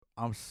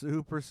I'm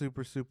super,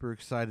 super, super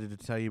excited to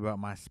tell you about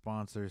my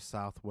sponsor,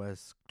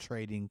 Southwest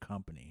Trading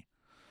Company.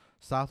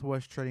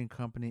 Southwest Trading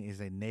Company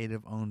is a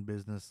native owned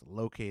business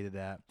located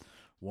at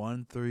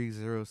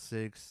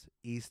 1306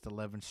 East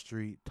 11th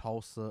Street,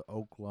 Tulsa,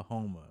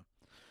 Oklahoma.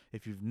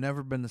 If you've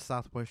never been to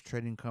Southwest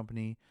Trading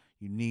Company,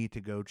 you need to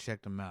go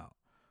check them out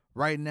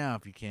right now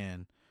if you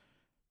can,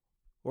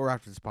 or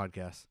after this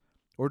podcast,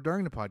 or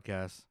during the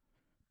podcast.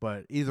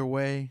 But either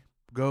way,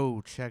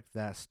 go check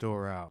that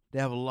store out. They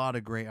have a lot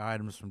of great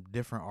items from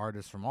different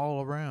artists from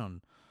all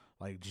around,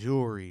 like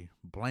jewelry,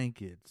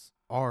 blankets,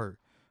 art,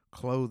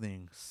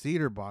 clothing,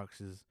 cedar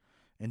boxes,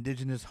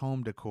 indigenous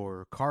home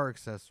decor, car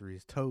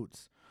accessories,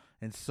 totes,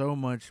 and so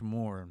much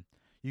more.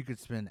 You could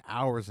spend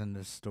hours in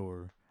this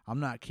store.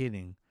 I'm not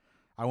kidding.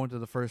 I went to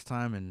the first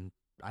time and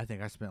I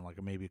think I spent like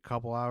maybe a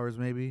couple hours,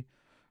 maybe,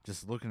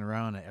 just looking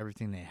around at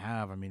everything they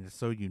have. I mean, it's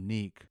so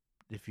unique.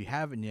 If you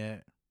haven't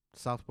yet,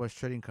 Southwest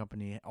Trading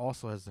Company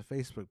also has a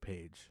Facebook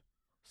page.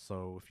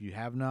 So if you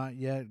have not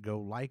yet, go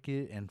like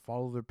it and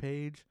follow their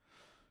page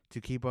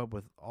to keep up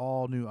with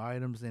all new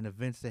items and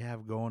events they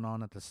have going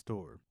on at the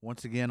store.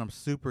 Once again, I'm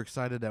super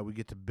excited that we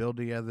get to build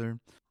together.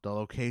 The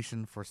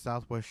location for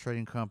Southwest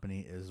Trading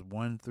Company is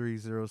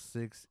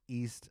 1306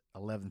 East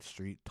 11th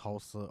Street,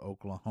 Tulsa,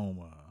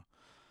 Oklahoma.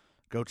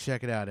 Go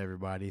check it out,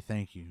 everybody.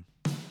 Thank you.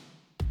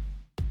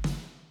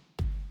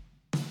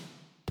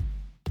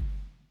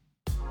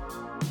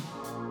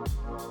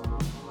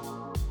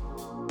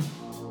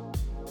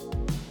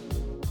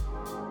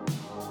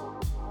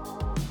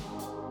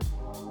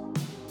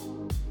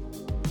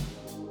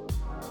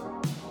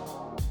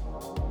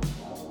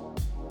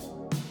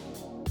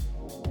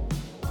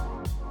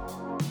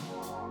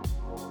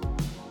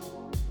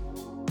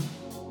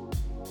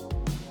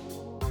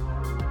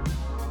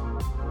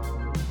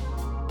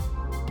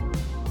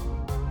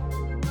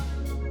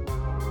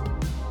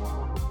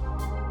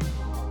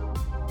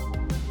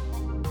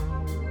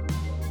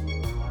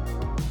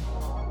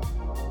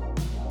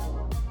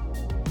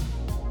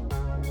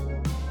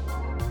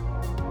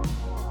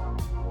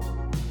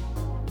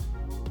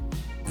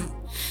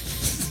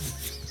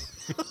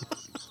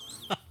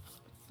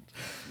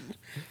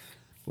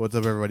 What's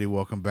up, everybody?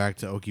 Welcome back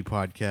to Okie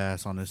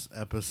Podcast. On this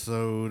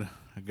episode,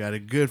 I got a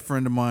good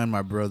friend of mine,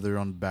 my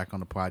brother, back on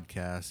the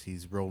podcast.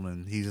 He's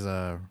rolling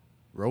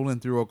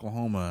through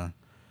Oklahoma,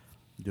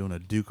 doing a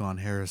Duke on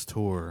Harris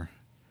tour.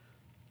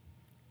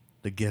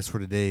 The guest for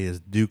today is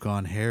Duke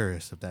on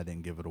Harris, if that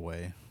didn't give it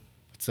away.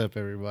 What's up,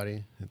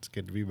 everybody? It's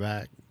good to be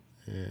back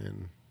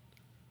and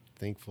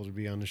thankful to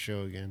be on the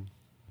show again.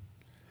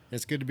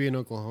 It's good to be in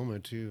Oklahoma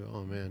too.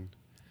 Oh man.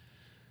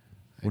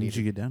 When did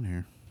you get down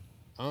here?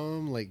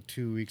 Like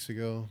 2 weeks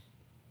ago,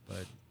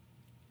 but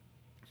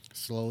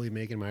slowly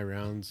making my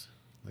rounds,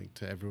 like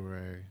to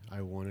everywhere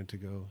I wanted to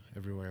go,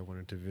 everywhere I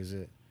wanted to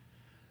visit.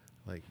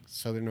 Like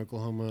southern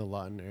Oklahoma,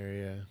 Lawton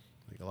area,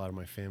 like a lot of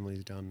my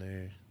family's down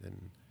there.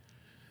 Then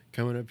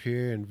coming up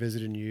here and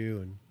visiting you,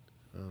 and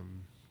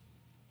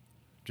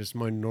just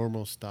my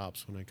normal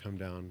stops when I come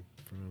down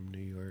from New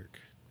York.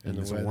 And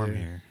it's warm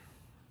here.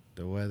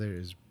 The weather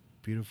is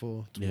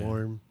beautiful. It's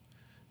warm.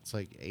 It's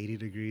like 80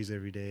 degrees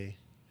every day.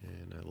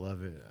 And I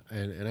love it.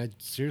 And I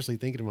seriously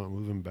thinking about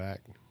moving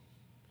back.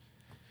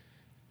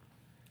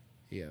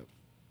 Yeah.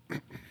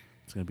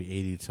 It's going to be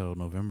 80 till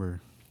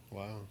November.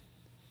 Wow.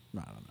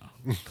 I don't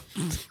know.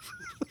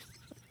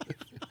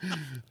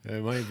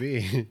 It might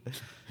be.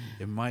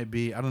 It might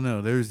be. I don't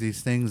know. There's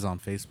these things on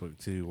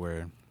Facebook, too,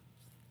 where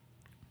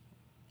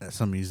at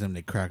some museum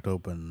they cracked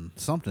open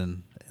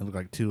something. It looked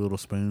like two little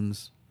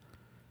spoons.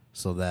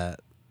 So that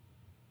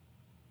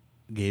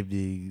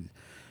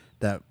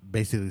that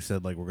basically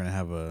said, like, we're going to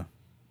have a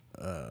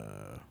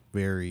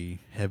very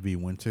heavy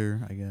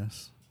winter, I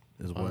guess,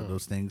 is what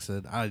those things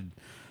said. I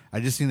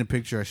just seen a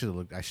picture. I should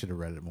have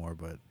read it more,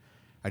 but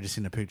I just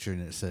seen a picture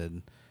and it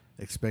said,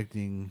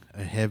 expecting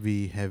a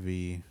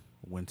heavy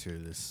winter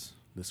this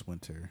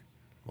winter.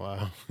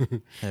 Wow.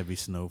 Heavy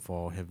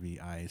snowfall,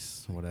 heavy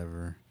ice,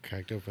 whatever.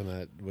 Cracked open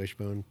that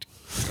wishbone.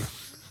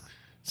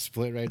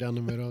 Split right down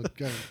the middle.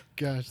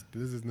 Gosh,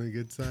 this isn't a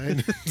good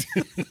sign.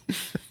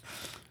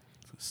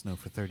 Snow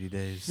for 30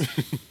 days.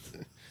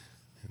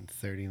 And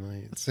 30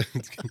 nights.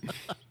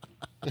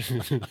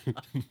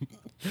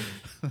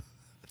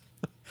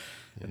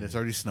 And it's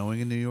already snowing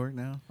in New York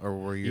now? Or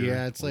where you're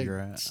Yeah, it's like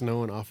at?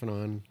 snowing off and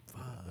on.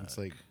 It's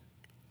like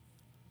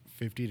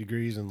 50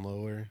 degrees and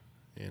lower.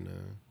 And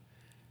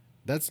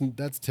that's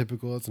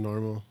typical. It's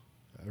normal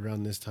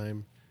around this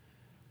time.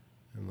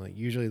 And like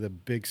usually the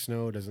big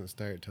snow doesn't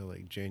start till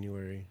like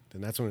January. Then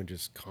that's when it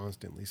just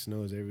constantly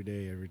snows every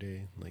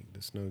day. Like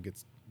the snow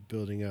gets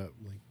building up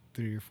like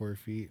 3 or 4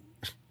 feet.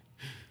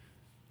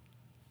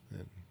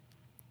 And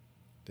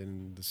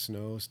then the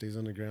snow stays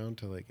on the ground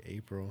till like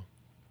April.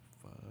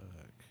 Fuck.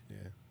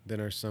 Yeah. Then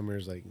our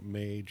summer's like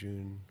May,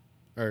 June,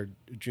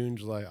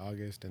 July,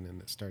 August, and then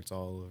it starts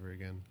all over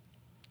again.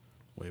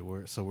 Wait,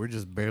 we're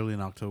just barely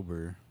in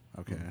October.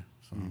 Okay.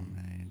 So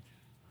May.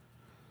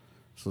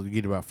 So you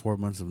get about 4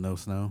 months of no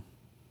snow?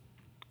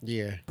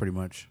 Yeah. Pretty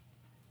much.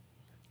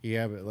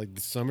 Yeah, but like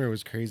the summer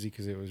was crazy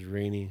because it was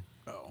rainy,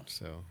 Oh.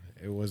 so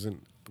it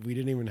wasn't. We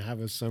didn't even have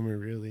a summer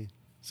really.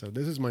 So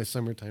this is my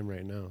summertime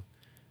right now,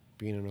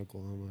 being in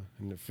Oklahoma,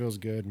 and it feels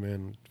good,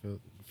 man.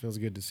 Feels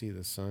good to see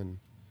the sun.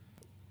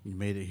 You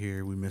made it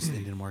here. We missed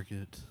Indian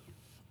Market.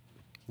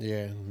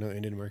 Yeah, no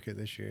Indian market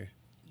this year.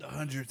 The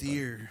 100th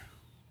year.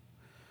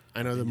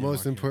 I know the Indian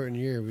most market. important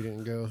year we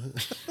didn't go.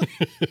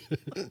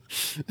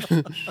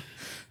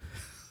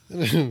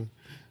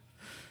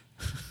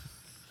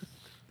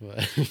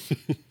 But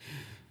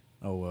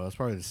Oh, well, it's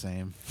probably the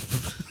same.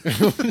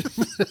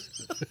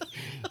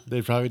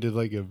 they probably did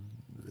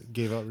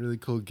gave out really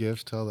cool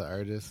gifts to all the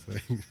artists.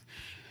 Like,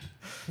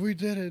 we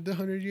did it, the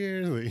 100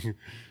 years. Like,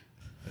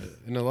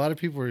 and a lot of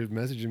people were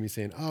messaging me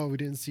saying, "Oh, we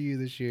didn't see you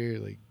this year."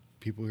 Like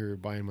people who were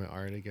buying my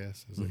art, I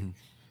guess. I was like,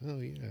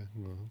 "Oh yeah,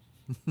 well."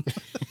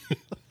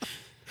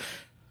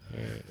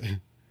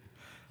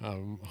 All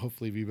right.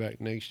 Hopefully be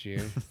back next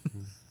year.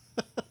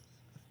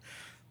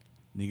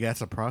 You got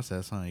some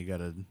process, huh? You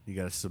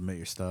gotta submit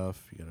your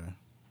stuff. You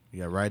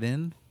gotta write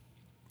in.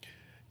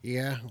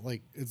 Yeah,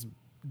 like it's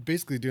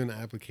basically doing the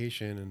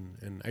application,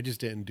 and I just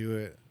didn't do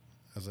it.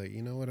 I was like,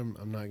 you know what,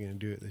 I'm not gonna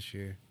do it this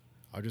year.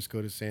 I'll just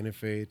go to Santa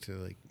Fe to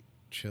like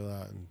chill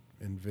out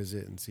and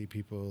visit and see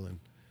people, and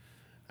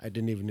I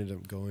didn't even end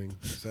up going.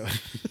 So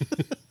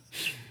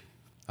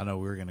I know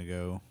we were gonna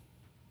go,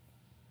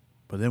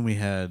 but then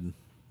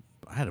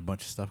I had a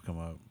bunch of stuff come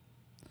up,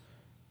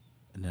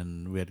 and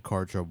then we had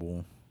car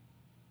trouble,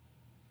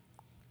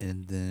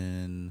 and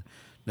then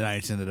I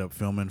just ended up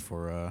filming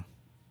for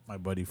my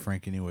buddy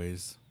Frank.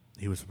 Anyways,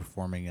 he was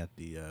performing at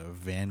the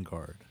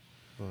Vanguard,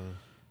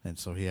 and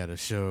so he had a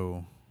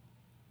show,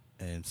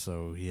 and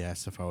so he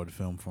asked if I would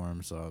film for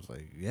him. So I was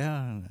like,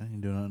 "Yeah, I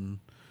ain't doing nothing.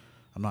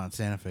 I'm not in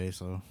Santa Fe,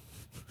 so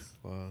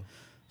so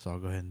I'll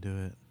go ahead and do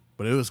it."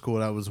 But it was cool.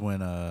 That was when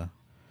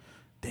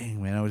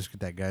dang man, I always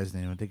get that guy's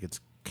name. I think it's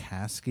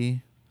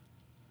Kasky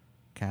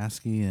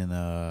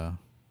and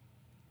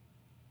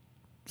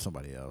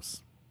somebody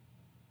else.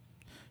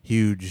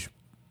 Huge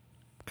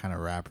kind of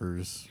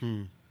rappers.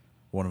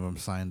 One of them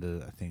signed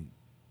to, I think,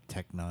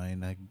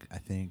 Tech-9, I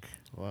think.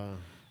 Wow.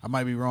 I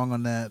might be wrong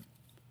on that.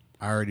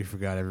 I already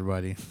forgot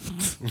everybody.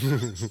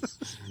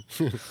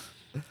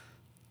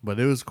 But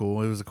it was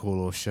cool. It was a cool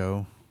little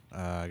show.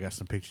 I got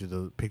some pictures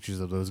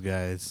of those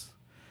guys.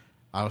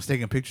 I was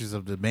taking pictures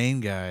of the main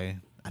guy.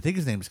 I think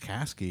his name is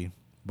Kasky,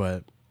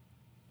 but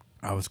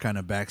I was kind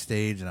of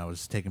backstage and I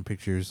was taking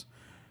pictures,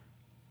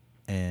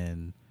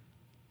 and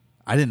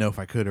I didn't know if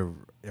I could or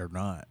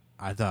not.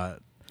 I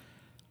thought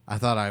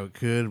I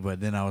could,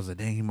 but then I was like,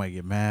 dang, he might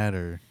get mad,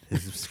 or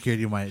his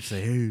security might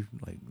say, hey,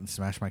 like,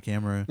 smash my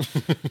camera.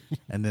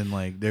 And then,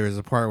 like, there was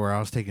a part where I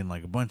was taking,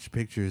 like, a bunch of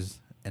pictures,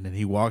 and then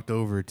he walked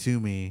over to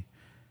me,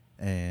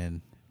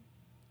 and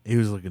he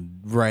was looking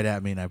right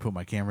at me, and I put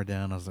my camera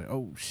down. I was like,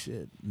 oh,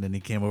 shit. And then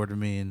he came over to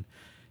me, and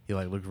he,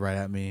 like, looked right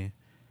at me,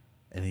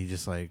 and he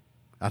just, like,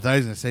 I thought he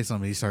was going to say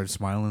something. He started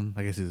smiling.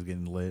 I guess he was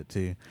getting lit,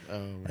 too.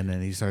 Oh, and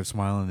then he started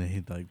smiling, and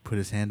he, like, put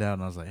his hand out,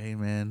 and I was like, hey,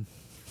 man.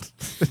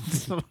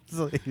 So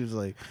he was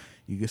like,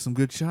 you get some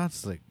good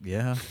shots? Like,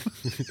 yeah.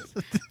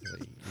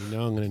 You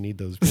know I'm going to need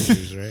those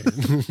pictures, right?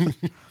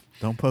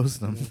 Don't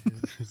post them.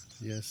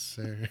 Yes,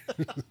 sir.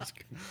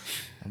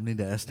 I need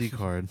the SD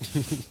card.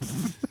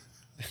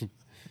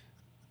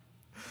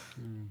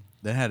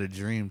 They had a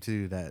dream,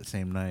 too, that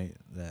same night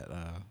that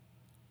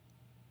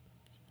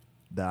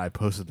I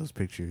posted those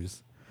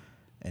pictures.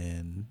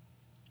 And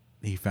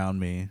he found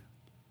me.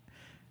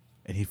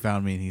 And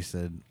he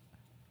said,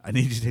 I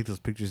need you to take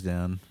those pictures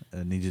down.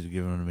 I need you to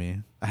give them to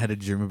me. I had a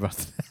dream about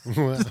that.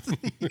 Well,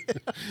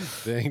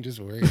 dang, just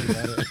worried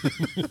about it.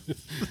 Yeah.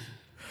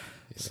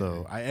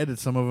 So I edited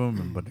some of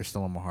them, but they're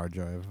still on my hard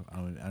drive. I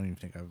don't even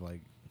think I've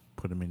like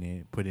put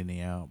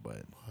any out,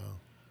 but Wow.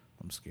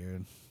 I'm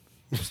scared.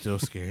 I'm still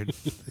scared.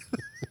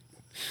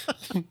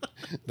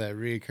 That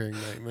reoccurring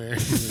nightmare.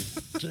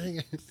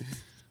 Dang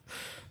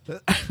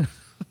it.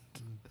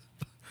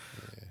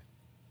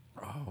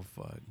 Oh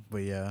fuck!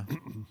 But yeah,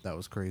 that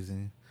was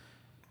crazy.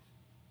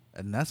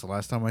 And that's the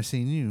last time I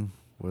seen you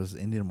was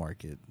Indian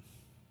Market,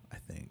 I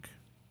think.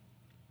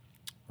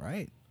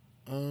 Right?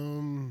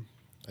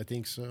 I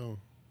think so.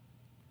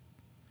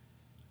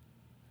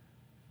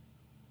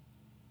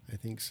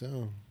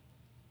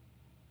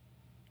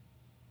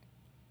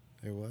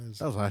 It was.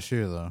 That was last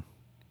year though,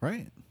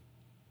 right?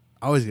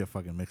 I always get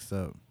fucking mixed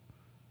up.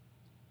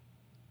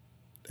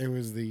 It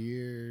was the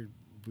year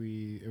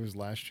it was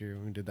last year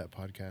when we did that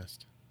podcast.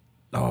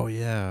 Oh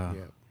yeah.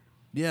 Yeah.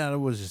 Yeah, that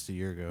was just a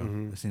year ago.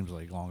 Mhm. It seems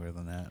like longer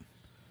than that.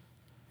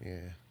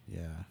 Yeah.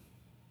 Yeah.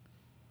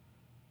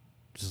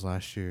 Just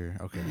last year.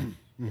 Okay.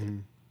 Mm-hmm.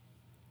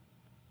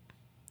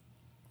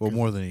 Well,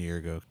 more than a year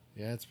ago.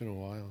 Yeah, it's been a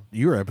while.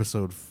 You were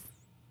episode.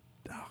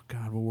 Oh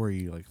God, what were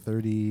you, like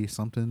 30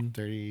 something?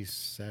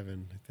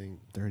 37, I think.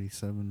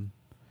 37.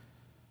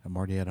 I'm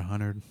already at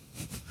 100.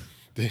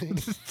 Dang.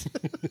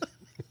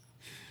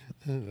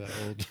 That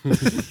old.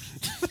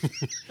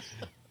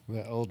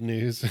 That old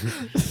news.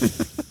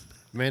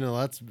 Man, a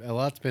lot's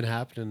been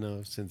happening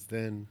though since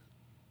then.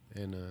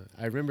 And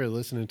I remember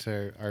listening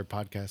to our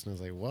podcast, and I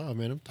was like, "Wow,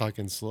 man, I'm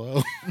talking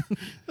slow."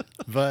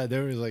 But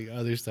there was like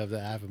other stuff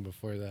that happened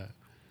before that.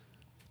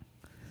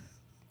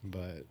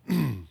 But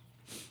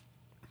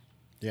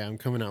yeah, I'm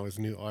coming out with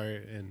new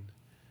art, and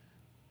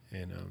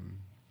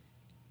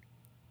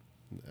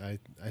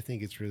I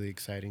think it's really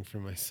exciting for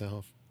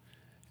myself.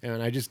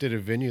 And I just did a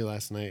venue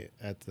last night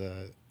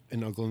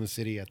in Oklahoma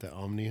City at the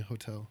Omni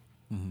Hotel.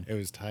 Mhm. It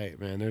was tight,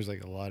 man. There's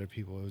like a lot of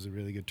people. It was a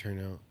really good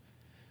turnout,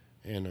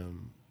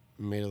 and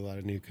made a lot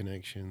of new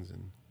connections,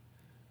 and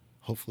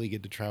hopefully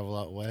get to travel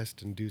out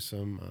west and do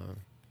some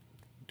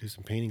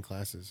painting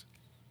classes.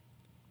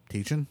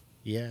 Teaching?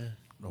 Yeah,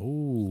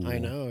 Oh. I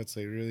know, it's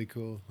like really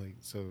cool. Like,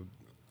 so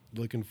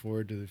looking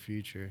forward to the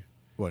future.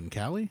 What, in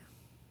Cali?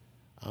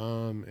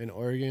 In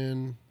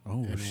Oregon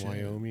Oh, and shit.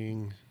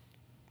 Wyoming,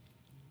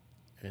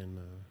 and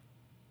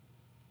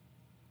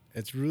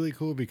it's really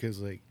cool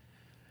because like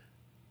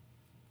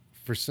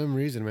for some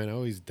reason, man, I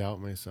always doubt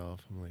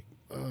myself. I'm like,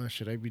 oh,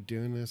 should I be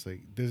doing this?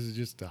 Like, this is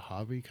just a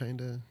hobby, kind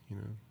of, you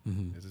know?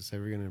 Mhm. Is this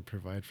ever going to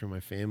provide for my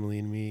family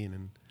and me?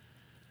 And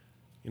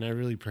then, I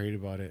really prayed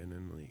about it, and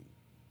then, like,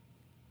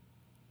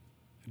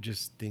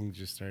 just things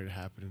just started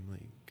happening,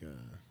 like,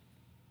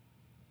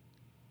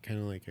 kind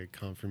of like a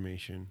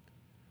confirmation.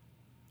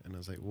 And I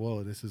was like,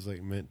 whoa, this is,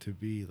 like, meant to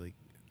be. Like,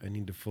 I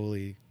need to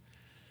fully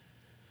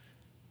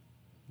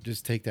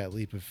just take that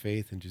leap of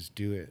faith and just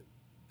do it.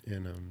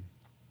 And,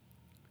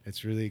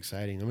 it's really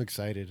exciting. I'm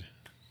excited.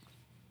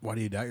 Why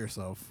do you doubt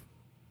yourself?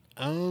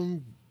 I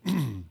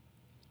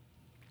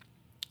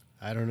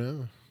don't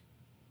know.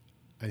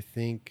 I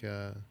think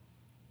a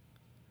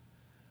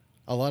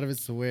lot of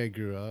it's the way I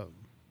grew up.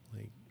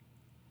 Like,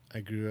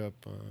 I grew up,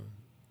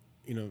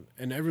 you know,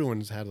 and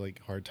everyone's had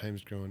like hard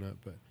times growing up,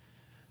 but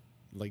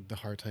like the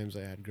hard times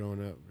I had growing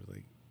up were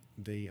like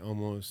they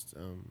almost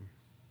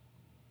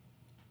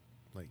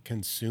like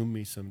consume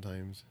me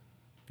sometimes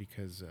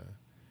because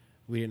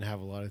we didn't have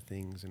a lot of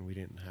things, and we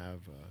didn't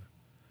have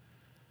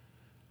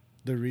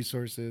the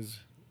resources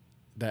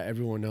that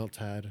everyone else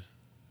had.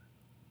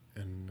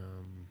 And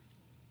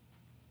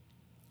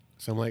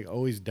so I'm like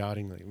always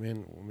doubting, like,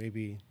 man, well,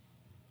 maybe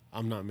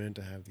I'm not meant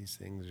to have these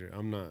things, or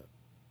I'm not,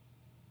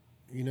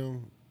 you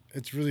know,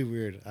 it's really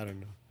weird. I don't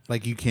know.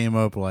 Like, you came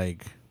up,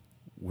 like,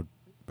 with,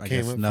 I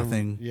Came guess, up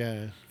nothing.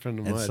 from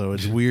the And mud. so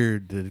it's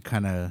weird to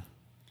kind of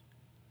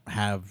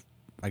have,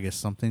 I guess,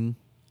 something.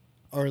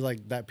 Or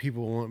like that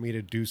people want me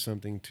to do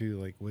something too,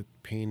 like with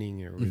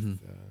painting or with Mhm.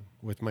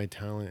 with my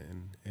talent,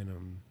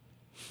 and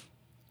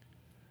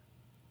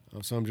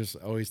so I'm just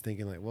always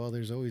thinking like, well,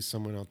 there's always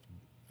someone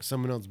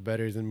else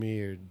better than me,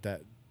 or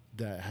that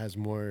has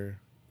more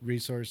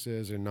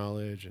resources or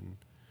knowledge, and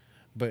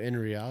but in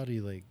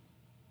reality, like,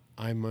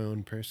 I'm my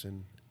own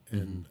person,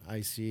 and I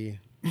see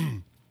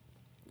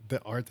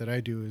the art that I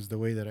do is the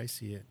way that I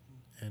see it,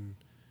 and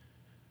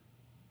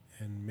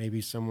maybe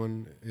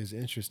someone is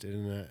interested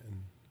in that,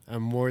 and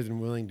I'm more than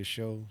willing to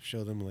show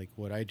them like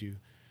what I do.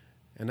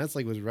 And that's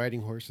like with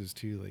riding horses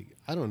too. Like,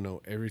 I don't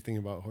know everything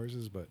about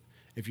horses, but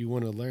if you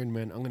want to learn,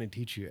 man, I'm going to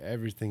teach you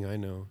everything I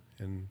know.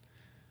 And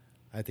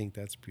I think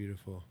that's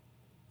beautiful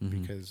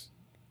because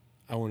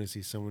I want to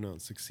see someone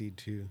else succeed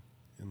too,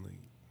 and like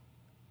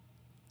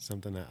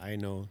something that I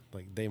know,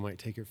 like they might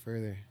take it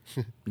further.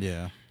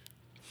 Yeah.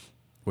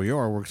 Well,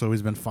 your artwork's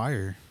always been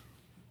fire.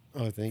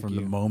 Oh, thank From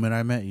you. the moment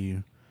I met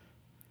you.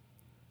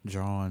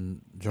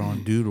 Drawing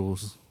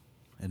doodles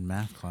in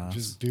math class.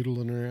 Just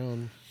doodling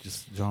around.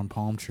 Just drawing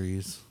palm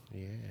trees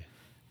Yeah.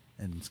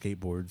 and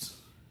skateboards.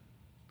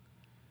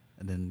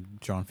 And then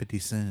drawing 50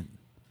 Cent.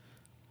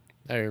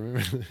 I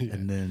remember. Yeah.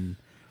 And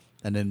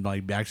then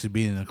like actually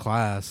being in a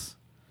class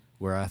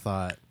where I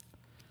thought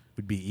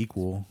we'd be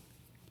equal,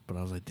 but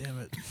I was like, damn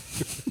it.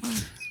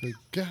 Like,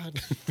 God.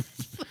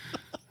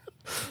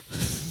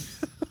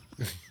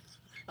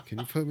 Can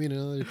you put me in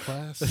another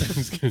class?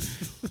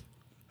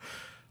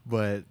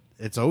 But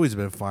it's always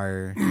been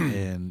fire,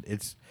 and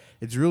it's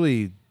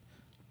really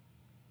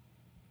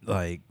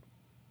like,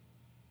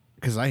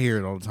 because I hear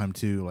it all the time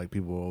too. Like,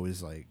 people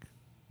always like,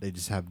 they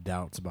just have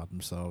doubts about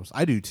themselves.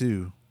 I do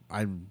too.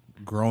 I'm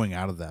growing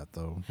out of that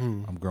though.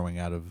 I'm growing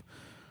out of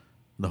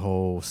the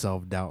whole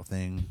self-doubt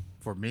thing.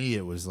 For me,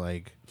 it was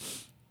like,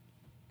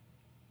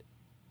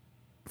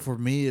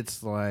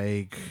 it's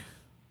like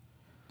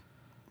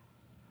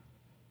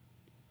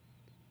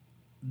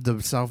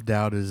the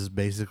self-doubt is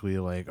basically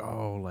like,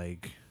 oh,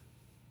 like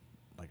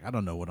I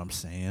don't know what I'm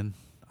saying.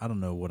 I don't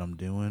know what I'm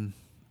doing.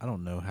 I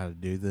don't know how to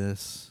do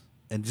this.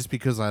 And just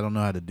because I don't know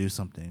how to do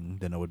something,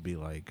 then it would be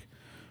like,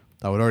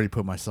 I would already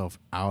put myself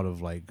out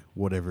of like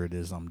whatever it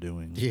is I'm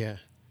doing. Yeah.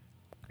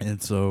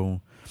 And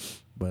so,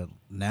 but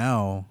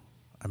now,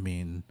 I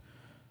mean,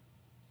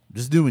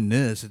 just doing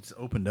this, it's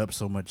opened up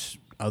so much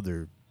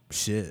other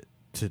shit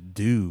to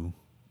do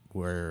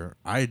where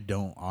I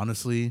don't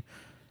honestly,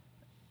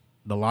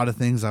 a lot of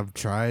things I've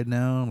tried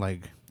now,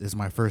 like, this is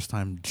my first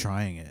time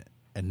trying it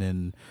and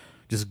then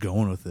just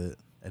going with it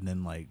and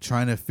then like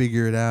trying to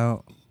figure it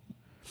out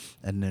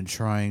and then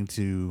trying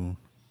to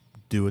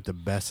do it the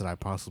best that I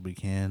possibly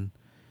can.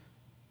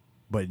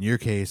 But in your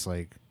case,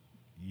 like,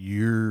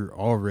 you're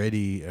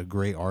already a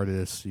great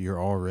artist.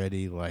 You're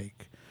already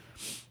like,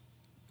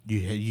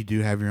 you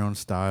do have your own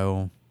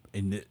style,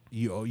 and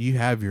you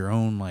have your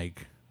own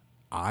like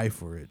eye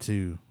for it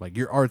too. Like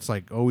your art's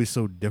like always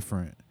so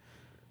different,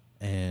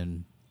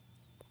 and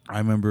I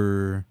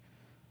remember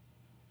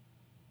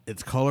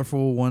it's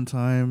colorful one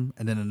time,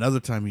 and then another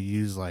time you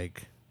use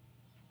like,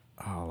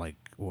 oh, like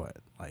what,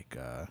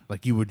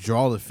 like you would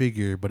draw the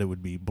figure, but it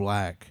would be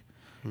black,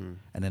 and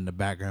then the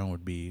background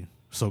would be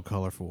so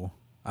colorful.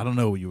 I don't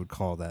know what you would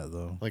call that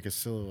though. Like a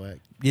silhouette.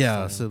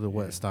 Yeah, style.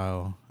 silhouette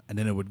style, and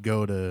then it would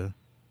go to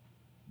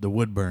the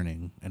wood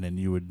burning, and then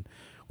you would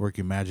work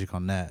your magic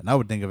on that. And I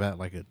would think of that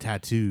like a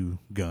tattoo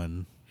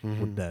gun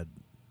with that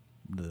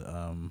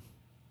the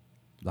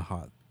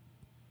hot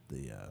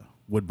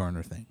wood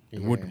burner thing, the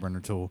wood burner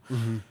tool,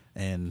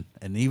 and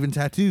even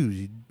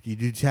tattoos. You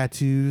do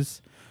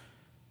tattoos.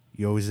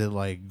 You always did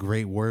like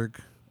great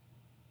work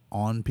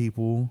on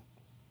people.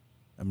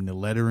 I mean the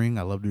lettering.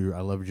 I loved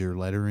your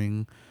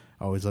lettering.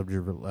 I always loved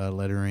your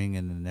lettering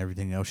and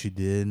everything else you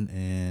did,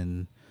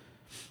 and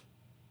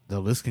the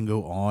list can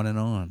go on and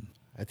on.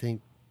 I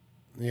think,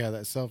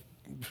 yeah,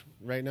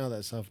 right now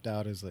that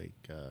self-doubt is like,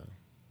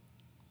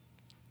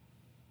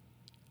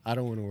 I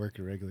don't want to work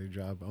a regular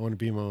job. I want to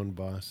be my own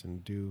boss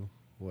and do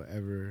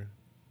whatever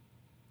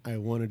I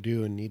want to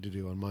do and need to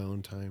do on my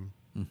own time,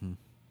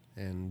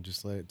 and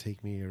just let it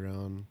take me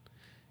around,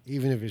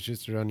 even if it's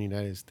just around the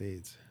United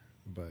States.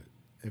 But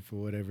if it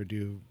would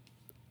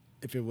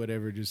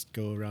ever just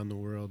go around the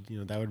world,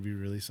 that would be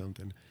really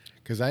something.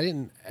 Because I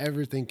didn't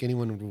ever think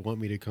anyone would want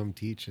me to come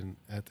teach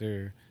at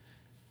their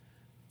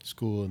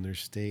school in their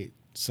state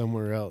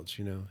somewhere else,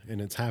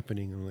 and it's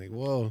happening. I'm like,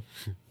 whoa,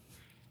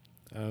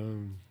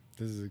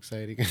 this is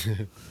exciting.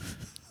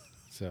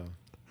 So,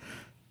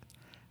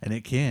 and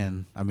it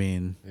can. I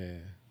mean, yeah,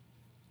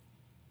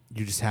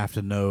 you just have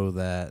to know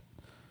that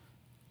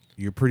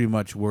you're pretty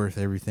much worth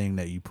everything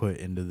that you put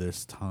into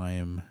this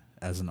time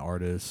as an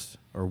artist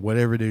or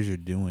whatever it is you're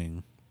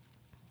doing.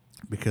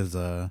 Because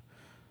I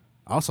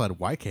also had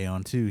YK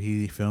on too.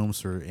 He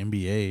films for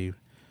NBA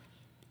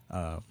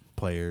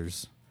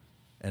players,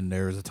 and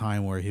there was a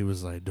time where he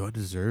was like, "Do I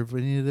deserve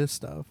any of this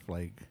stuff?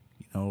 Like,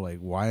 like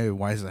why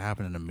is it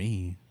happening to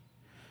me?"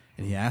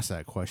 And he asked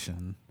that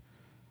question,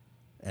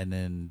 and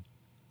then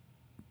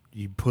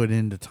you put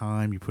in the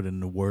time, you put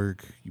in the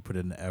work, you put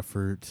in the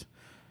effort.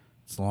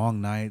 It's long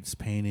nights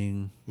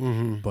painting,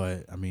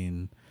 but I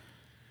mean,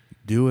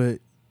 do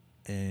it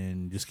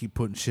and just keep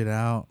putting shit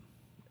out,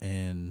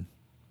 and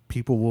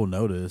people will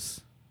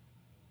notice.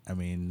 I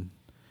mean,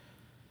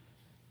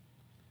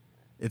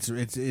 it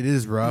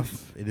is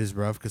rough. It is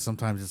rough because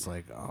sometimes it's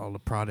like, oh, the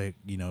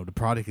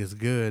product is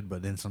good,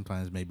 but then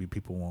sometimes maybe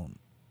people won't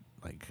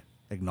like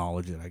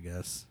acknowledge it, I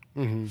guess.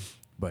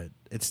 But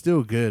it's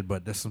still good.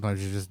 But there's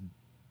sometimes you're just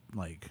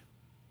like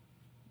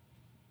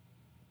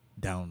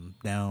downtime,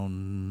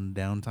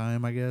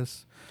 I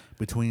guess,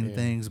 between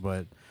things.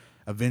 But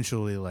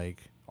eventually,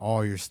 like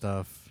all your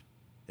stuff,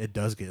 it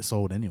does get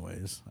sold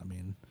anyways. I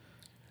mean,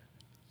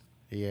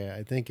 yeah,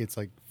 I think it's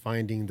like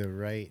finding the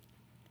right.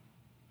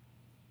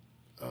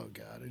 Oh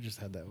God, I just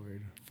had that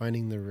word.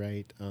 Finding the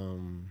right,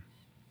 kind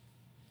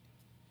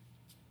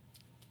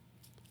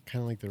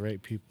of like the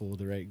right people,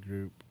 the right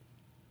group,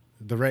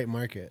 the right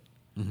market.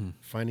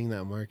 Finding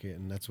that market,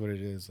 and that's what it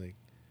is. Like,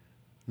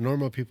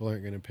 normal people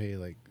aren't going to pay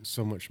like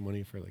so much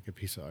money for like a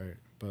piece of art,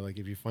 but like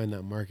if you find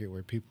that market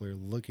where people are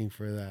looking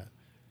for that,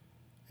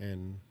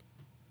 and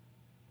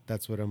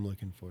that's what I'm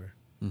looking for,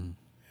 and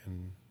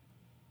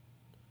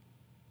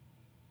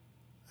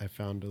I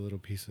found a little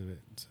piece of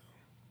it. So.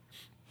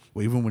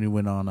 Well, even when you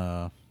went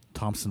on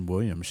Thompson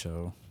Williams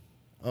show.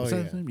 Oh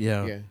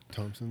yeah, yeah,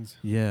 Thompson's.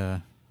 Yeah,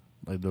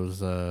 like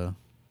those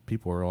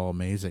people are all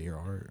amazed at your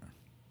art.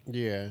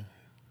 Yeah,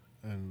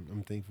 and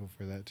I'm thankful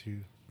for that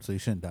too. So you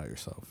shouldn't doubt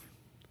yourself.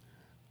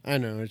 I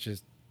know, it's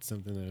just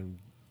something that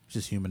It's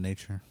just human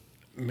nature.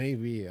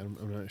 Maybe I'm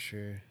not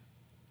sure,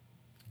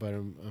 but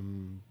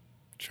I'm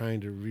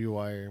trying to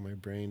rewire my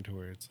brain to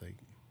where it's like,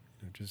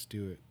 just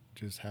do it,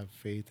 just have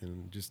faith,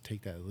 and just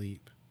take that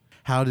leap.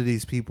 How do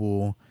these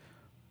people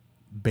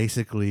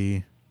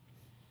basically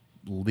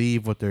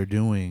leave what they're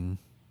doing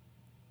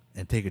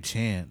and take a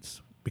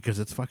chance, because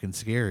it's fucking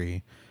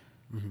scary?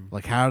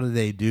 Like, how do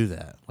they do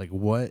that? Like,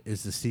 what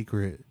is the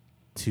secret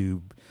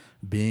to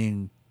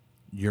being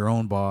your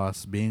own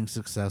boss, being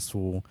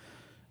successful,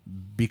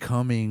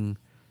 becoming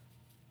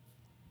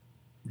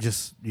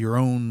just your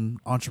own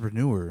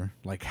entrepreneur?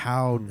 Like,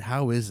 how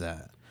is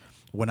that?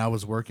 When I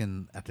was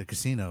working at the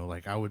casino,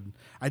 like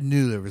I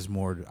knew there was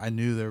more. I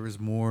knew there was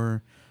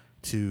more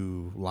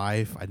to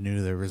life. I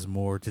knew there was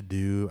more to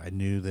do. I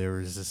knew there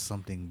was just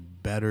something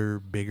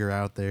better, bigger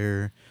out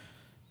there,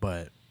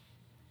 but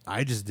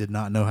I just did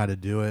not know how to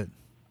do it.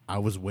 I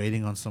was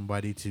waiting on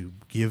somebody to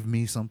give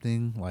me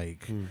something,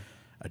 like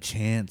a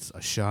chance,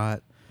 a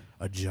shot,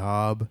 a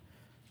job,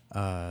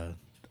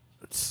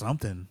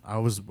 something. I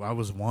was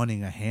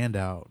wanting a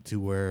handout to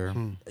where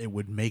it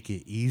would make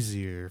it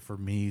easier for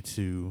me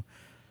to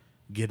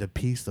get a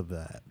piece of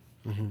that.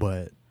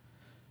 But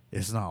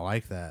it's not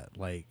like that.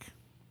 Like,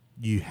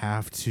 you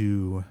have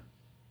to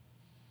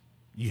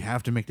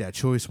make that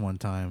choice one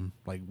time.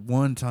 Like,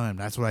 one time,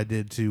 that's what I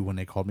did too when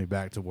they called me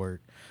back to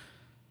work.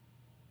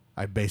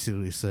 I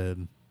basically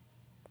said,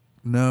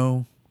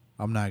 no,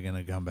 I'm not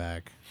gonna come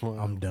back. Wow.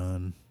 I'm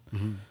done.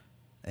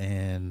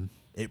 And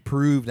it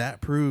proved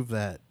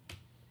that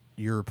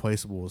you're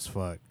replaceable as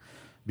fuck.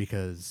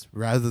 Because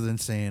rather than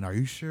saying, are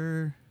you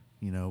sure,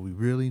 we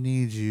really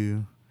need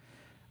you,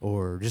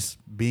 or just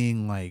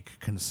being like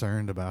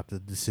concerned about the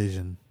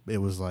decision, it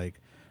was like,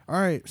 all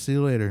right, see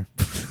you later.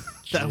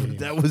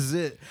 that was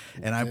it.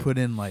 And I put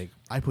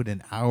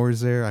in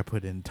hours there. I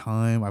put in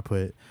time. I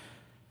put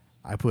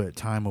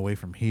time away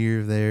from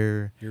here,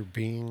 there. Your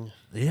being.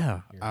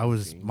 Yeah,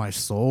 my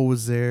soul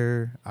was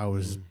there.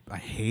 I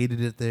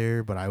hated it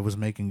there, but I was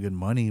making good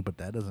money, but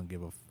that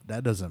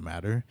doesn't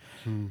matter.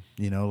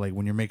 Like,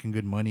 when you're making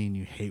good money and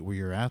you hate where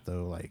you're at,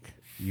 though, like,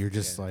 you're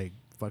just like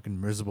fucking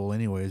miserable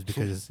anyways,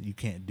 because you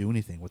can't do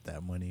anything with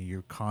that money.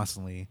 You're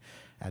constantly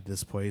at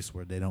this place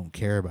where they don't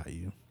care about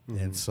you.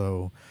 And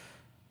so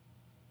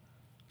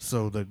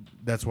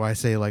that's why I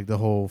say, like, the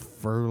whole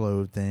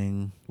furlough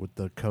thing with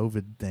the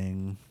COVID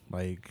thing,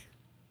 like,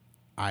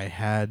 I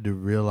had to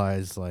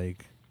realize,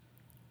 like,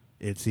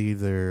 it's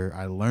either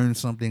I learn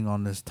something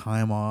on this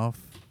time off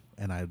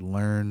and I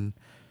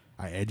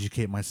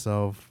educate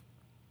myself,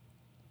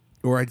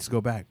 or I just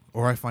go back,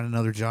 or I find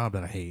another job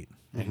that I hate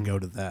and go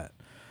to that.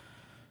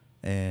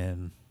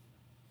 And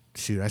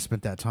shoot, I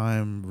spent that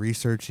time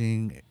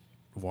researching,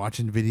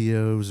 watching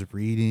videos,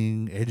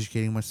 reading,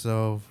 educating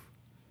myself,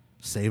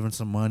 saving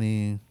some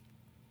money,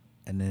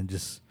 and then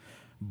just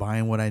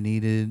buying what I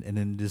needed, and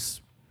then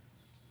just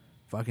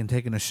fucking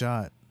taking a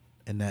shot.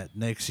 And that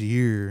next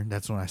year,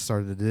 that's when I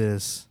started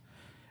this.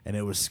 And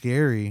it was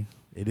scary.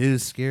 It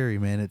is scary,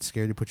 man. It's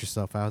scary to put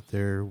yourself out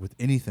there with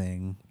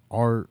anything.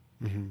 Art,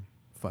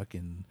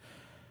 fucking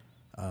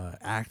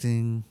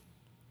acting,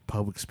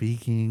 public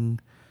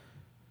speaking,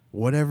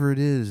 whatever it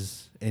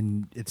is.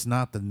 And it's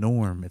not the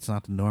norm. It's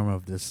not the norm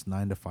of this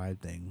 9-to-5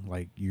 thing.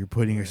 Like, you're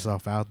putting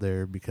yourself out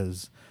there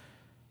because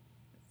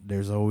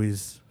there's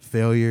always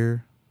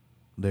failure.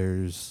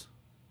 There's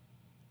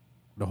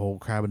the whole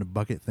crab in the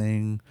bucket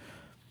thing.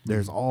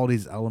 There's all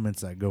these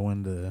elements that go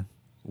into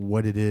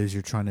what it is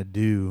you're trying to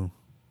do,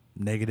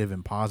 negative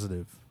and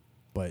positive.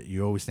 But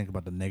you always think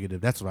about the negative.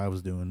 That's what I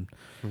was doing.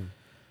 And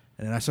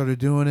then I started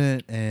doing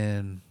it,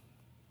 and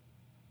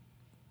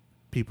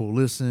people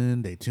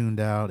listened. They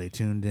tuned out. They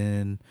tuned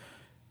in.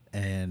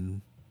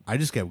 And I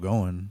just kept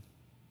going.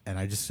 And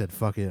I just said,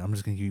 fuck it. I'm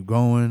just going to keep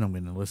going. I'm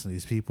going to listen to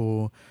these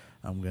people.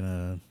 I'm going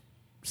to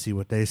see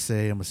what they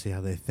say. I'm going to see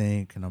how they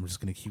think. And I'm just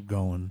going to keep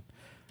going.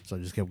 So I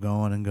just kept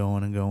going and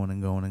going and going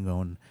and going and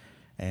going.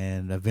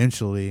 And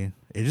eventually,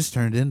 it just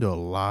turned into a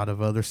lot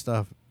of other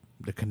stuff.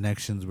 The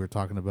connections we're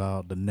talking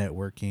about, the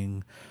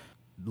networking,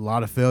 a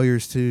lot of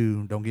failures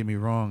too. Don't get me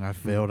wrong. I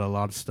failed a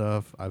lot of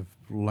stuff. I've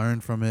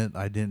learned from it.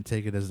 I didn't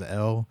take it as the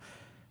L.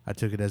 I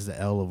took it as the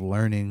L of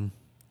learning.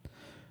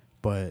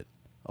 But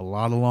a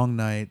lot of long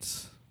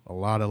nights, a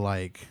lot of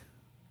like,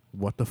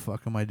 what the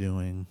fuck am I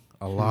doing?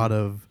 A lot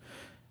of,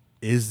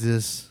 is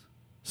this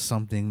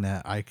something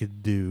that I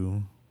could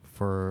do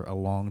for a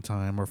long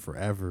time or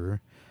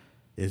forever?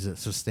 Is it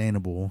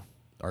sustainable?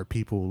 Are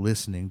people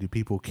listening? Do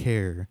people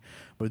care?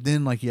 But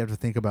then, like, you have to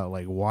think about,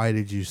 like, why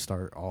did you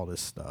start all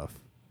this stuff?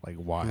 Like,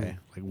 why?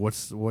 Like,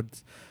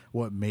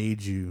 what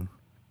made you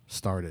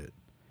start it?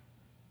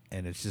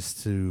 And it's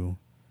just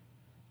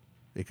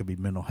it could be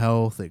mental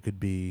health. It could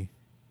be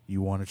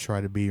you want to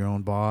try to be your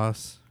own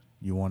boss.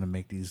 You want to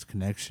make these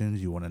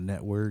connections. You want to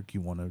network.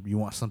 You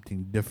want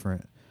something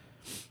different.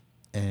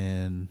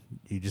 And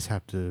you just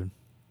have to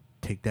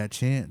take that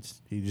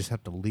chance. You just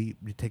have to leap.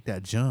 You take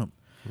that jump.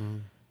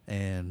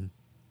 And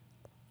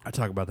I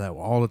talk about that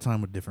all the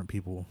time with different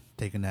people,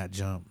 taking that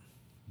jump,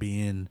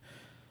 believing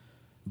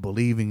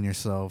in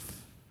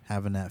yourself,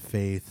 having that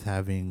faith,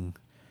 having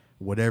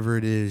whatever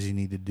it is you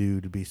need to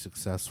do to be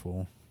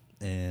successful.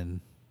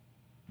 And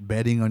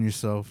betting on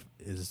yourself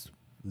is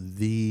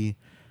the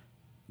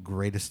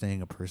greatest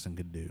thing a person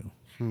could do.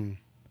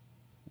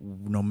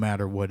 No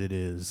matter what it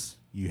is,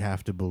 you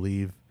have to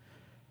believe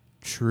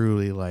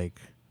truly, like,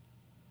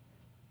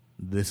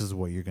 this is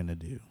what you're going to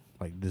do.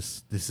 Like,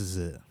 this is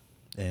it.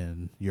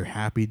 And you're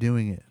happy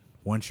doing it.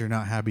 Once you're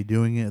not happy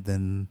doing it,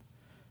 then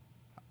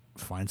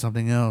find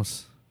something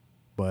else.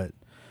 But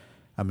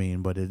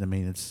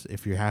it's,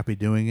 if you're happy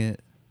doing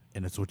it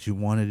and it's what you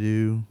want to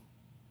do,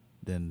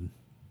 then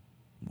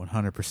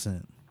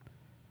 100%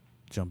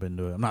 jump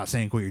into it. I'm not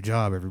saying quit your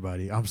job,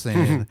 everybody. I'm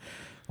saying,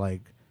 like,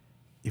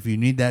 if you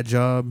need that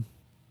job,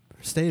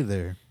 stay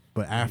there.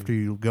 But after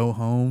you go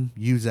home,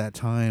 use that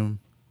time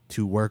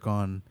to work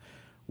on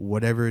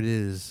whatever it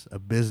is, a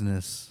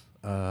business,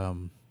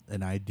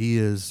 and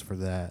ideas for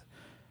that,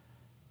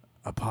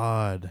 a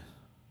pod,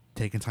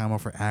 taking time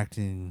off for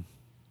acting,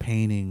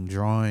 painting,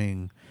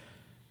 drawing.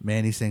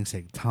 Man, these things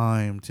take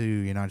time too.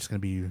 You're not just going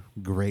to be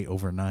great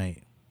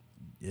overnight.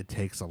 It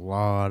takes a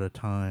lot of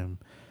time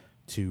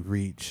to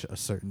reach a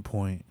certain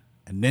point,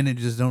 And then it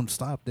just don't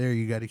stop there.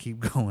 You got to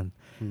keep going.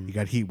 Hmm. You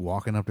got to keep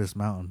walking up this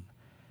mountain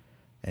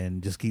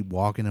and just keep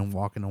walking and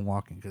walking and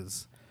walking.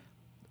 Because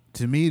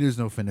to me, there's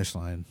no finish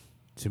line.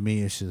 To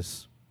me, it's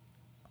just,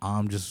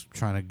 I'm just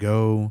trying to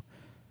go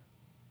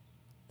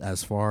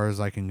as far as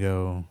I can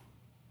go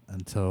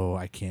until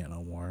I can't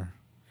no more.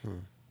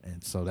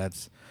 And so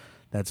that's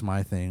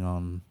my thing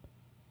on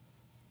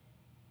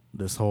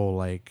this whole,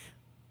 like,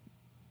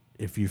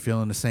 if you're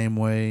feeling the same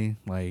way,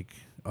 like,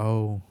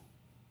 oh,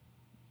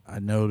 I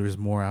know there's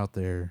more out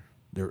there.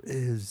 There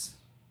is.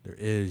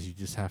 You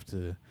just have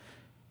to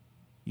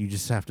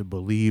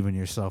believe in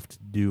yourself to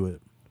do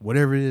it.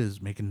 Whatever it is,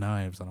 making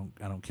knives, I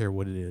don't care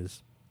what it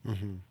is.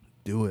 Mm-hmm.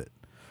 Do it.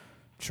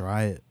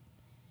 Try it.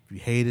 If you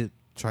hate it,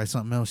 try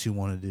something else you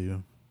want to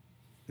do.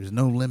 There's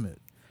no limit.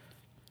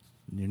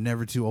 You're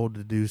never too old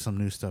to do some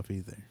new stuff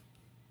either.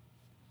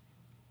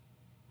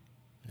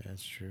 Yeah,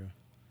 that's true.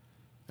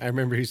 I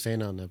remember you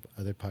saying on the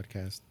other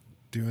podcast,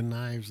 doing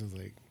knives. I was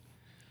like,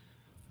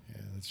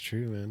 yeah, that's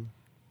true, man.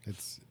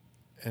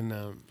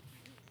 And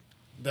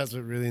that's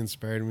what really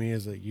inspired me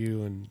is like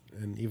you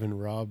and even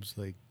Rob's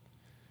like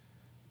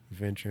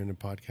venture into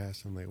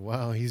podcast. I'm like,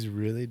 wow, he's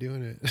really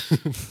doing it.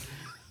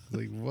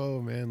 Like,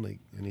 whoa, man. Like,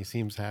 and he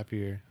seems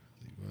happier.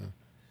 Like, wow,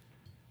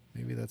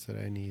 maybe that's what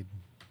I need.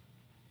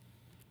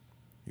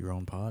 Your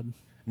own pod?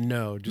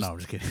 No, just No, I'm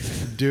just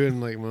kidding.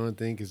 doing like my own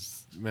thing.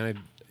 Cause man,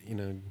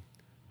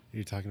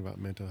 you're talking about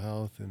mental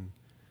health and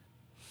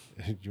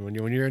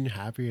when you're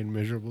unhappy and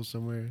miserable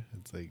somewhere,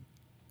 it's like,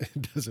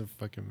 it doesn't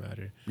fucking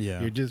matter. Yeah.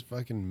 You're just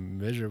fucking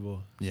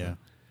miserable. Yeah. So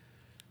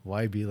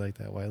why be like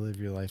that? Why live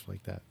your life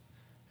like that?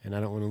 And I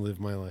don't want to live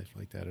my life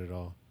like that at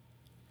all.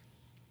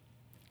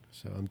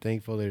 So I'm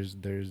thankful there's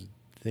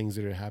things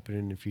that are happening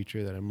in the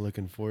future that I'm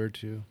looking forward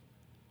to.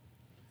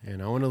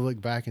 And I want to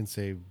look back and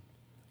say,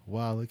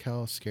 wow, look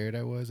how scared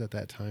I was at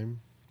that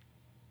time.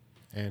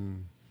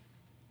 And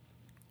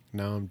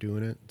now I'm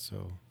doing it.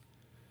 So,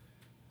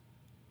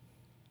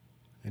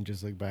 and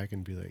just look back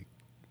and be like,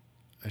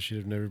 I should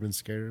have never been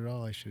scared at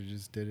all. I should have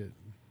just did it.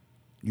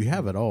 You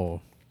have it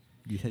all.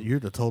 You're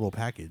the total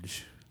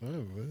package. Oh,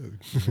 whoa.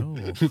 Oh,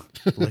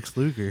 Lex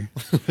Luger.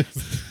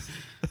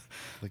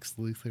 Lex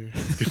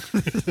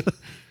Luthor.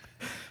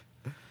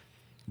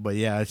 But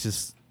yeah, it's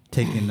just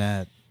taking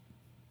that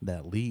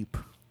leap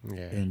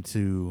Yeah.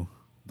 into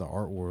the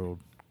art world,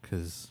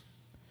 because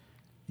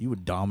you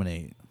would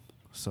dominate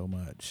so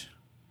much.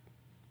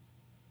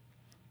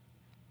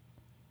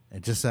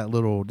 And just that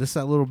little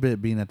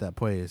bit being at that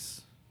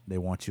place, they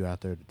want you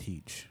out there to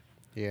teach.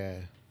 Yeah,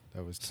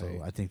 that was tight.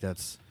 So I think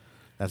that's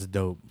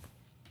dope.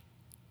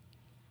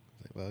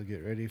 Like, well,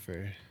 get ready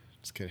for.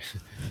 Just kidding.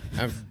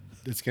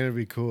 It's gonna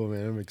be cool,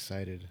 man. I'm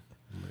excited.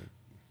 I'm like,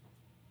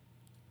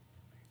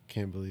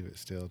 can't believe it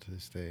still to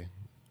this day.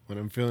 When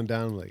I'm feeling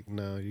down, I'm like,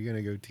 no, you're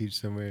gonna go teach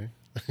somewhere.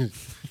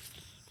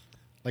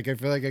 Like, I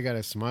feel like I got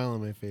a smile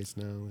on my face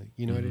now. Like,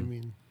 you know what I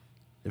mean?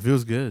 It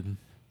feels good.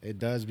 It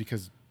does,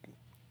 because,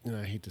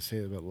 I hate to say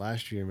it, but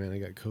last year, man, I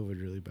got COVID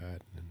really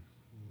bad. And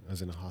I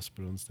was in a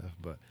hospital and stuff,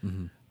 but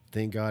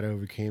thank God I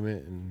overcame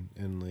it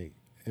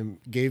and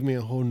gave me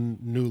a whole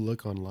new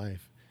look on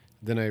life.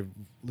 Then I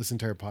listened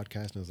to our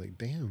podcast and I was like,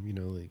 damn,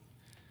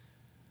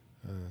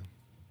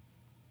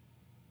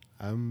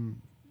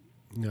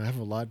 I have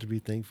a lot to be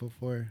thankful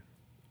for,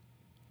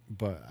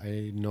 but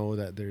I know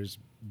that there's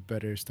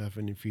better stuff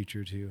in the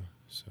future too.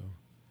 So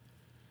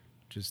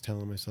just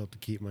telling myself to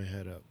keep my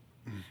head up,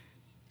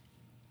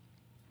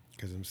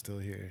 because I'm still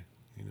here,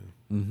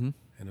 and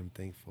I'm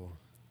thankful.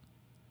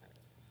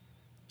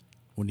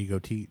 When do you go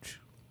teach?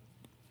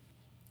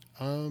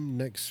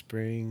 Next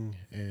spring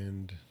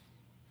and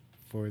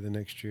for the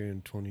next year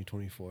in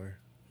 2024.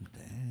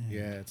 Damn.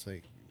 Yeah, it's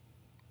like,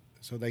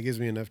 so that gives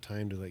me enough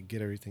time to like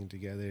get everything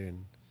together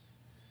and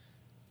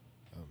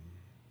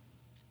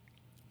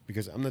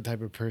because I'm the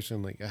type of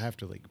person, like, I have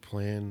to like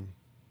plan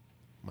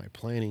my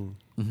planning,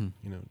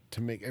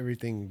 to make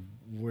everything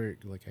work.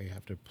 Like, I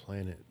have to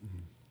plan it.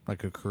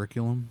 Like a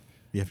curriculum?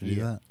 You have to do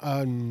that?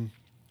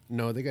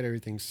 No, they got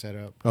everything set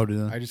up. Oh,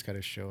 do they? I just got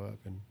to show up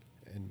and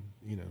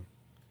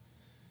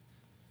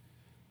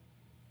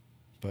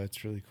but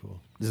it's really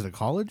cool. Is it a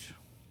college?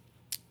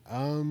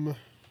 I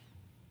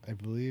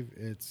believe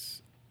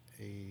it's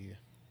a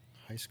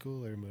high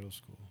school or middle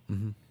school.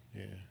 Mm-hmm.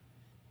 Yeah.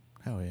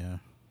 Hell yeah.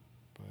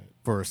 But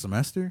For a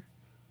semester?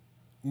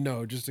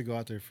 no, just to go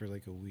out there for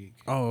like a week.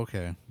 Oh,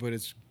 okay. But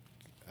it's,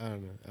 I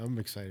don't know. I'm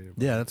excited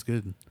about Yeah, it. that's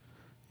good.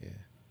 Yeah.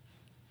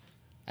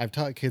 I've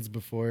taught kids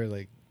before,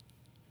 like,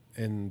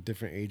 in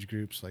different age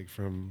groups, like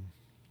from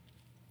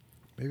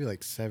maybe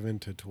like 7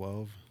 to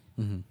 12.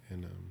 Mm-hmm.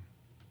 And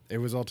it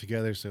was all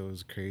together, so it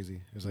was crazy.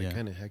 It was like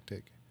kind of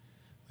hectic.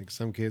 Like,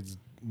 some kids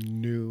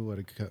knew what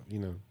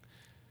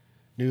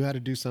knew how to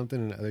do something,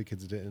 and other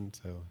kids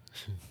didn't. So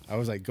I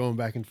was like going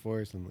back and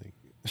forth, and like,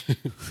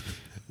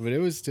 but it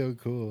was still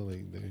cool.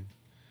 Like,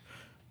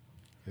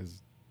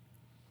 because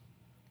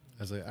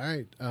I was like, all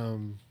right.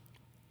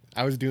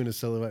 I was doing a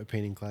silhouette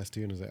painting class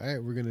too, and I was like, all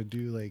right, we're gonna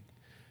do like,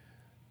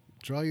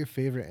 draw your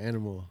favorite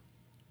animal,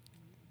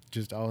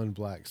 just all in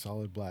black,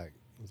 solid black.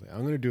 was like,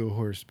 I'm gonna do a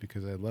horse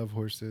because I love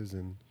horses,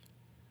 and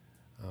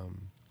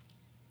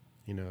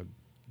you know,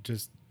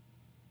 just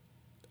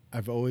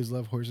I've always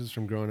loved horses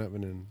from growing up,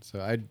 and then so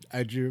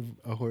I drew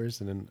a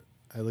horse, and then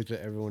I looked at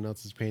everyone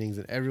else's paintings,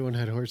 and everyone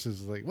had horses.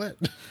 I was like, what?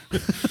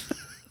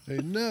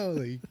 Like, no,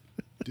 like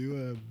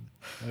do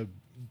a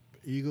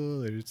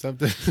eagle or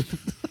something.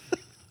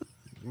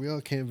 We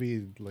all can't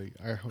be like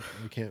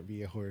we can't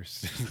be a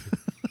horse.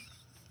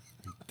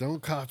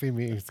 Don't copy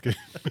me. It's good.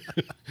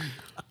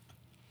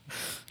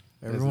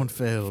 Everyone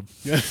failed.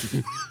 I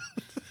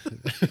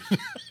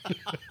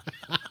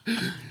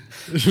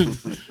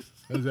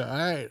was like, all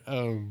right,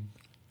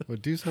 well,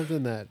 do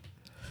something that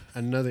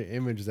another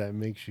image that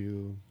makes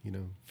you,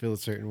 feel a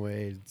certain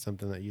way,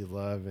 something that you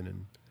love, and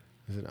then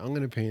I said, I'm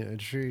gonna paint a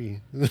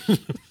tree.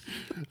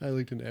 I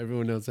looked and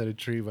everyone else had a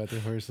tree by their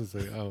horse. I was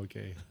like, oh,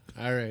 okay,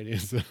 all right.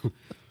 So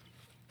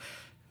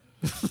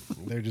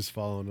they're just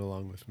following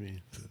along with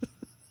me.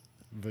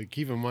 But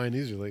keep in mind,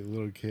 these are like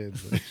little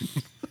kids. Like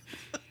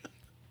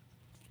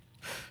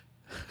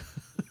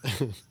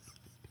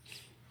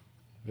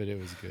but it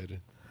was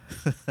good.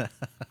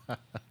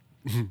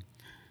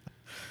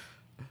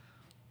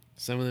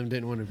 Some of them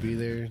didn't want to be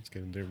there. It's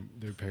 'cause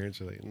their parents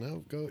are like,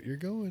 "No, go, you're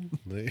going."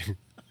 Like,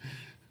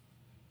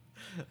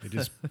 they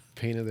just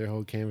painted their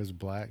whole canvas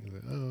black.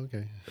 Like, oh,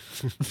 okay.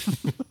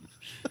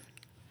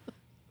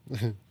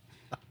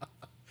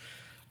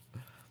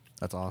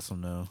 That's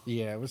awesome, though.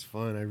 Yeah, it was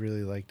fun. I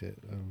really liked it.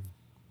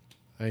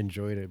 I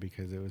enjoyed it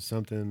because it was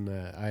something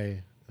that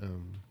I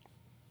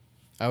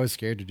was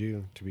scared to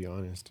do, to be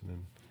honest, and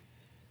then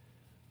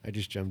I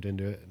just jumped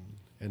into it.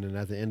 And then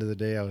at the end of the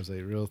day, I was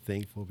like real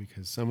thankful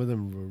because some of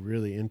them were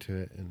really into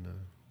it,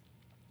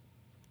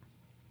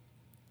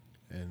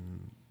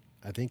 and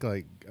I think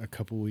like a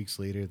couple weeks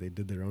later they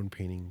did their own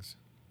paintings,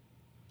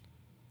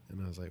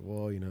 and I was like,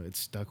 well, it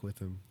stuck with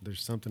them.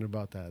 There's something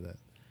about that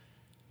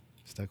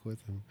stuck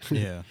with them.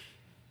 Yeah.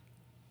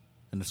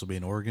 And this will be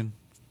in Oregon.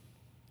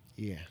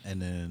 Yeah.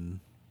 And then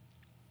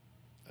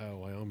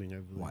Wyoming, I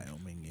believe.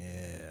 Wyoming,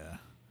 yeah.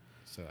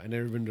 So I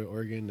never been to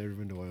Oregon, never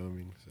been to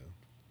Wyoming. So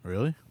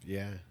Really?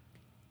 yeah.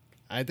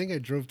 I think I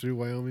drove through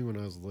Wyoming when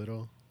I was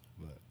little,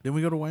 but Didn't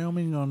we go to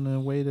Wyoming on the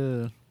way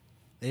to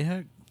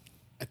AHEC?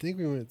 I think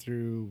we went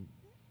through.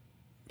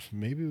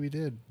 Maybe we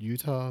did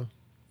Utah,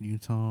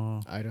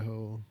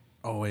 Idaho.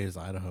 Oh, wait, it's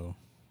Idaho.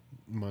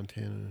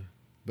 Montana,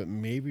 but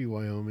maybe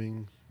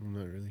Wyoming. I'm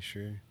not really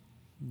sure.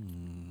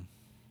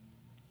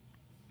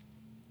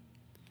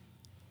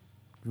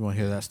 If you want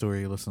to hear that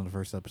story, listen to the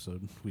first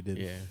episode. We did.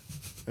 Yeah.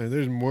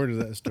 There's more to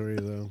that story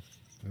though.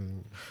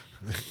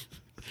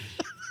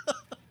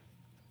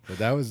 But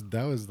that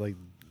was like,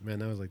 man,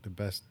 that was like the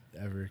best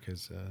ever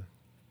because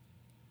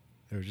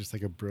it was just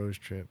like a bros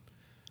trip.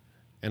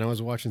 And I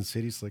was watching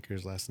City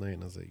Slickers last night,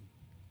 and I was like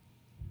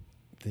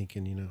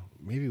thinking,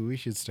 maybe we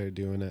should start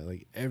doing that.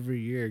 Like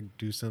every year,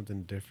 do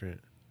something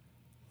different.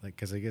 Like,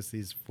 because I guess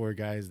these 4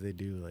 guys, they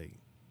do like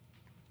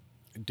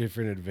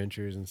different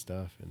adventures and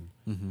stuff. And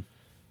I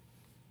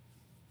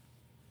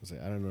was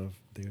like, I don't know if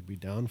they would be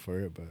down for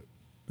it, but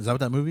Is that what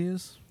that movie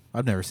is?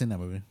 I've never seen that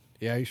movie.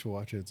 yeah, you should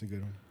watch it. It's a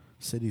good one.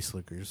 City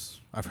Slickers.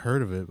 I've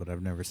heard of it, but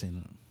I've never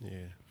seen it.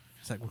 Yeah.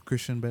 Is that with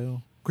Christian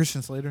Bale?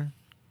 Christian Slater?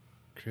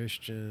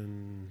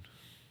 Christian.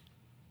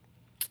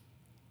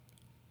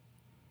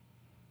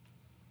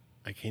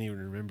 I can't even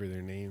remember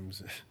their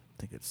names. I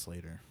think it's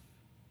Slater.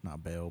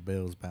 Not Bale.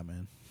 Bale's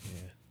Batman.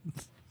 Yeah.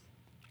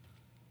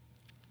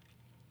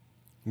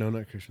 No,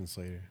 not Christian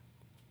Slater.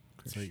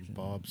 It's like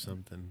Bob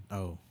something.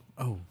 Oh.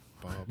 Bob.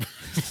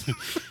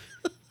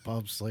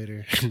 Bob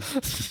Slater.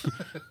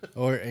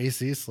 Or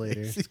AC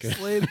Slater. AC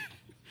Slater.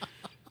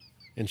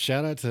 And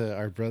shout out to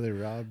our brother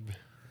Rob.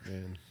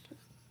 Man.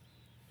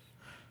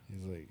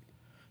 He's like,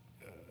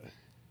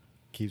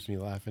 keeps me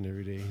laughing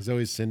every day. He's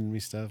always sending me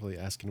stuff, like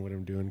asking what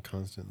I'm doing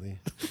constantly.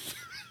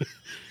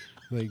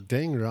 Like,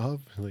 dang,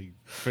 Rob. Like,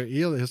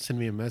 he'll send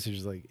me a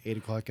message like 8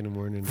 o'clock in the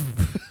morning.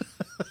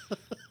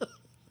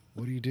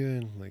 What are you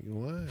doing? Like,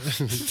 what?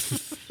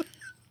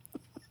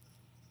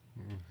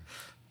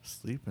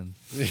 Sleeping.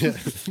 Yeah.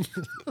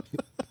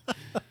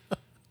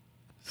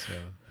 So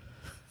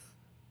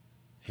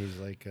he's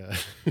like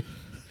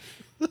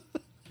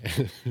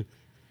that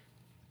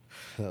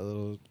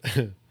little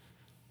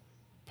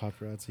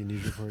paparazzi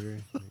news reporter,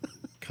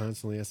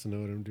 constantly has to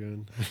know what I'm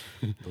doing.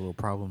 The little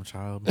problem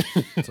child.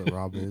 That's what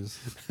Rob is.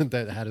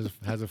 That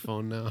has a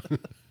phone now.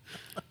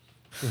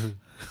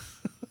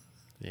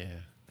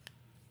 Yeah.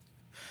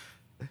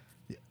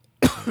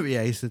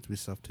 Yeah, he sends me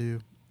stuff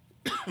too.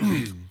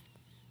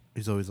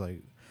 He's always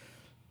like,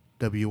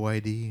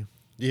 WYD.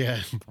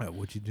 Yeah.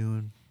 What you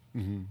doing?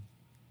 Mm-hmm.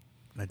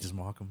 And I just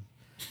mock him.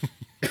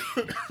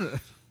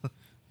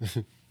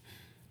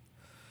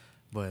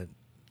 But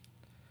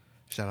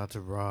shout out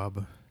to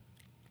Rob.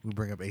 We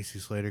bring up AC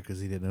Slater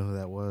because he didn't know who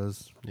that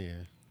was.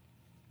 Yeah.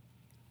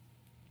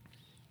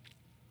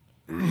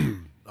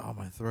 Oh,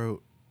 my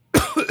throat.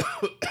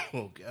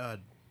 Oh,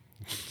 God.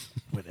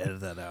 I'm going to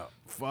edit that out.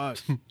 Fuck.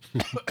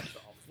 Oh,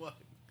 fuck.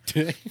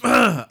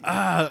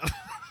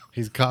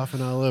 He's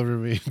coughing all over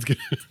me.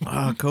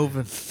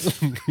 COVID.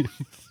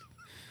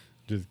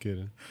 Just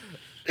kidding.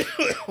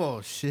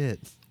 Oh shit.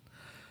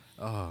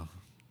 Oh,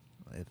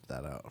 edit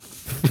that out.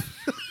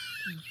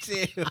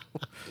 Damn.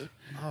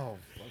 Oh,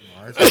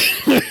 fuck.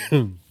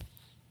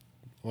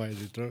 Why did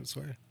your throat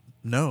swear?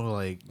 No,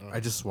 like I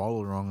just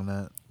swallowed wrong on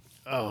that.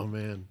 Oh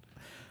man.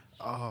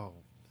 Oh,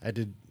 I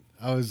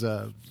was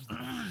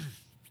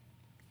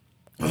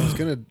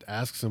gonna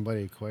ask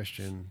somebody a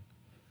question.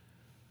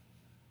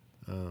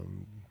 God,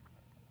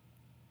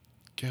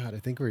 I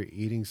think we were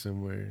eating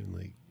somewhere and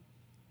like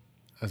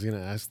I was gonna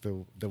ask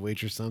the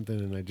waitress something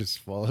and I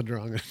just swallowed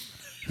wrong.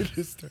 I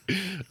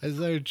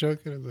started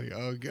choking. I was like,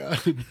 oh God,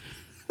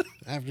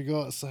 I have to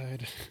go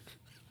outside.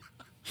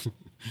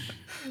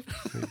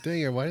 Like,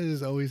 dang it, why does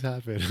this always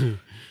happen?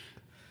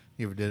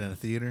 you ever did it in a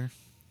theater?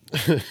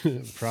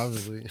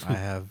 Probably. I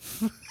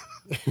have.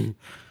 And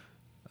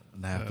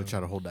I have to try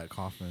to hold that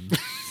cough in.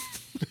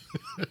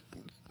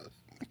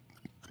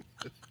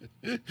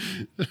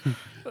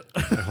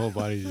 My whole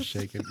body's just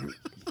shaking.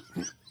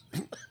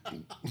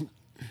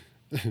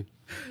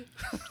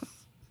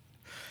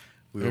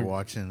 We were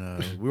watching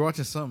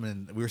something,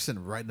 and we were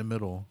sitting right in the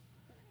middle,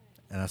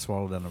 and I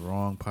swallowed down the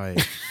wrong pipe,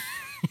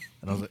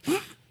 and I was like,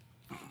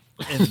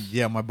 and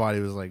yeah, my body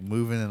was like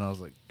moving, and I was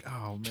like,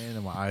 oh man,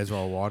 and my eyes were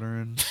all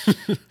watering.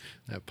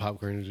 That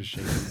popcorn is just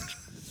shaking.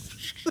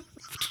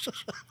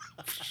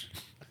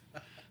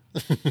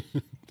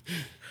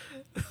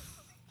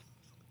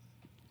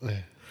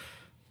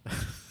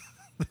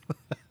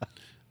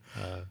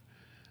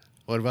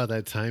 What about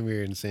that time we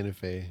were in Santa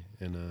Fe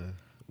and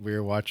we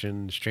were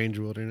watching Strange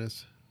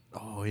Wilderness?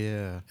 Oh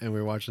yeah, And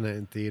we were watching that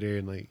in theater,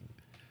 and like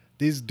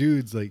these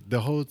dudes, like the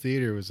whole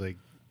theater was like,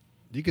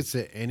 you could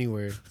sit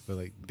anywhere, but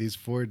like these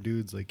 4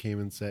 dudes like came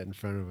and sat in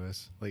front of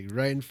us, like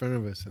right in front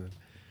of us, and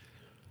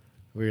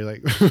we were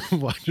like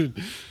watching.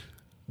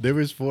 There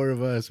was 4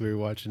 of us. We were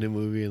watching a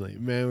movie, and like,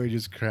 man, we were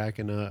just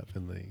cracking up,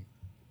 and like,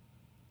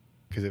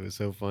 because it was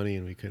so funny,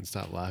 and we couldn't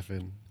stop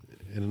laughing.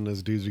 And then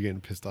those dudes were getting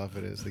pissed off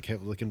at us. They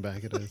kept looking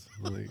back at us.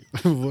 I'm like,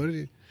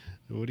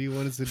 what do you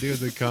want us to do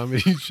with the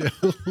comedy show?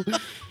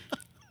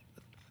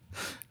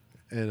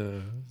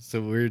 And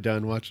so we were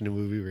done watching the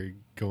movie. We were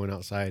going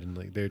outside, and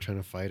like they were trying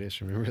to fight us.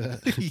 Remember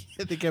that?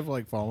 yeah, they kept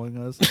like following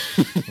us,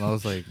 and I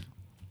was like,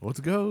 let's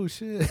go,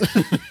 shit.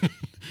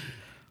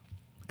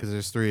 Because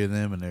there's 3 of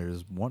them, and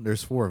there's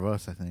 4 of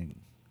us, I think,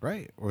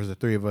 right? Or is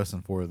it 3 of us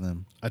and 4 of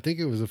them? I think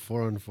it was a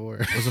 4-on-4.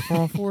 Was it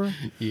 4-on-4?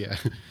 Yeah.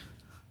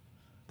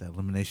 That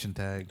elimination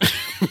tag.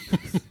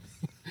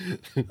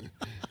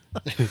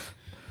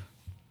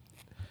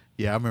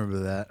 Yeah, I remember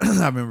that.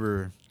 I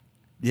remember,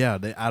 yeah,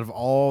 they out of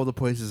all the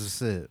places to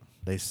sit,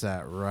 they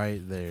sat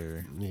right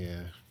there.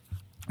 Yeah.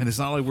 And it's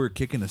not like we're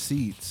kicking the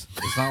seats.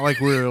 It's not like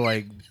we're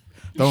like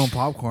throwing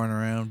popcorn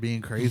around,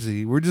 being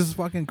crazy. We're just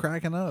fucking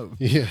cracking up.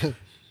 Yeah.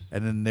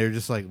 And then they're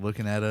just like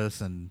looking at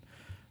us and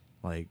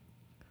like,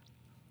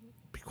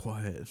 be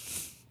quiet.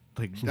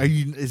 Like,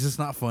 is this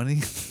not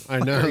funny? I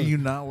know. Are you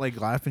not like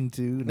laughing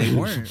too? And they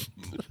weren't,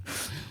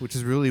 which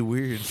is really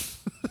weird.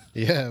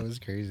 Yeah, it was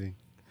crazy.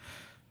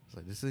 It's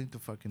like, this ain't the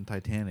fucking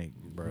Titanic,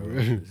 bro.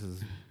 This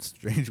is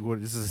strange.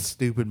 This is a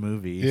stupid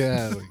movie.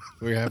 Yeah, like,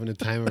 we were having a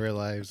time of our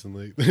lives, and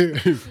like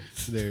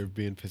they're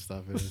being pissed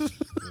off at us.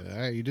 Yeah,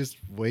 all right, you just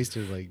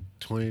wasted like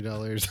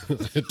 $20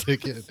 on a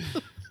ticket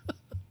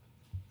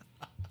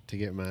to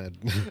get mad.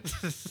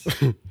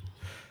 To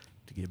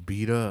get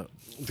beat up.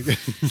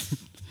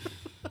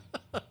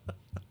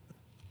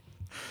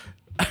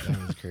 That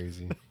was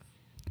crazy.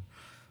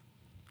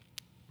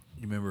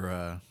 You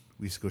remember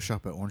we used to go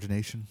shop at Orange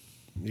Nation?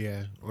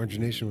 Yeah, Orange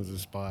Nation was a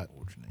spot.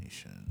 Orange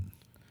Nation.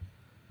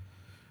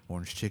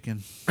 Orange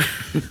Chicken.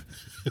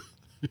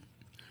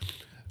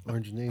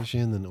 Orange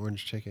Nation, then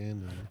Orange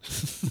Chicken.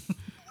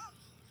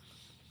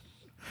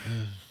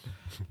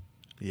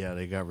 Yeah,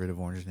 they got rid of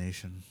Orange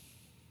Nation.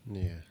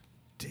 Yeah.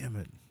 Damn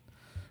it.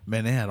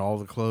 Man, they had all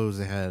the clothes.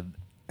 They had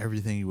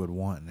everything you would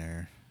want in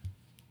there.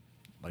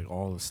 Like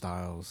all the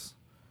styles.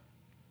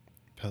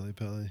 Pele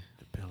Pele.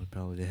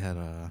 Pele. They had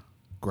a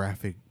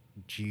graphic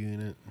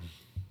G-Unit.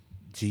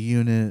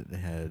 G-Unit. They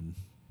had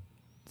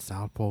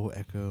South Pole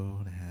Echo.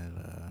 They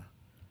had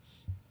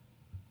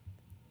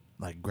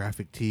like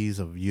graphic tees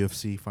of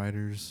UFC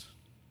fighters.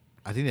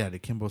 I think they had a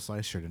Kimbo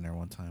Slice shirt in there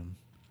one time.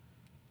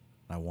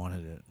 I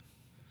wanted it,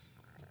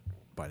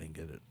 but I didn't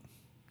get it.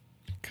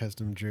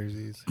 Custom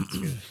jerseys. It's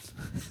good.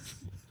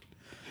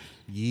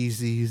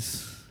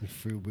 Yeezys.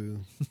 Fubu.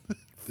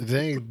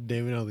 Dang,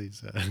 naming all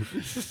these.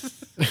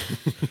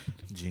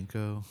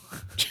 Jinko.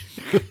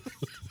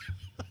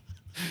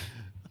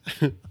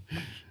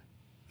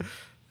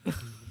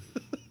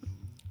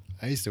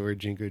 I used to wear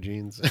Jinko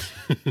jeans.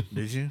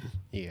 Did you?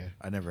 Yeah.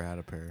 I never had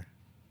a pair.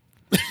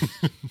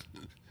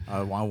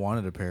 I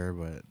wanted a pair,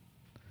 but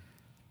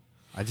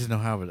I just know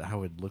how it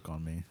would look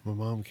on me. My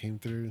mom came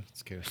through.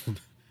 It's good.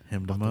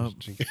 Hemmed them up.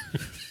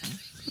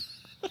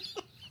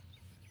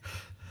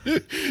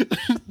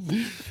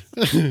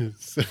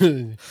 So,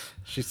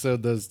 she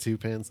sewed those 2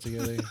 pants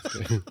together.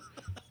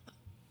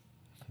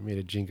 made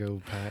a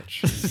Jinko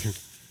patch.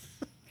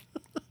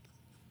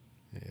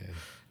 Yeah.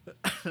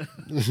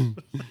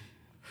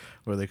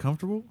 Were they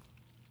comfortable?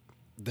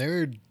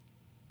 They're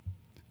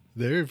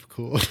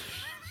cool.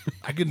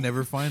 I could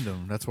never find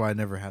them. That's why I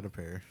never had a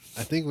pair.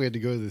 I think we had to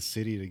go to the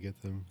city to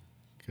get them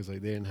because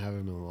like they didn't have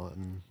them in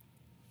Lawton.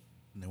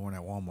 They weren't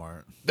at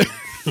Walmart.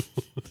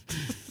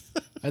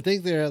 I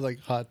think they're at like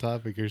Hot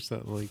Topic or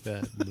something like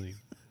that. And, like,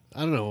 I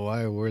don't know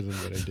why I wore them,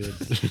 but I did.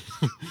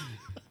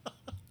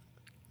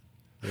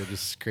 They're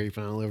just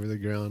scraping all over the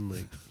ground,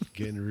 like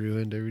getting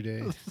ruined every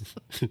day.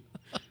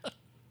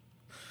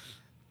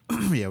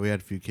 Yeah, we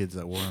had a few kids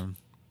that wore them.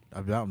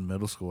 I was out in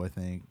middle school, I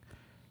think.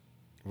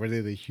 Were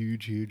they the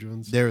huge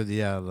ones? They were,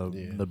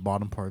 the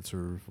bottom parts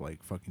were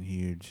like fucking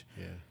huge.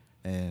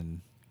 Yeah.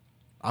 And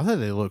I thought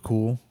they looked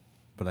cool,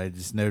 but I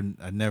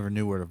never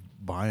knew where to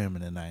buy them.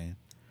 And then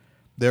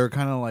they were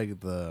kind of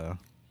like the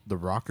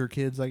rocker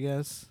kids, I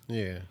guess.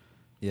 Yeah.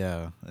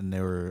 Yeah, and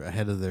they were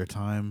ahead of their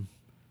time.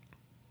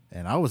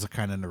 And I was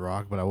kind of into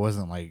rock, but I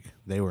wasn't like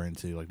they were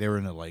into. Like, they were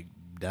into, like,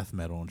 death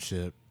metal and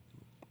shit.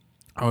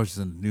 I was just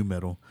into new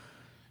metal.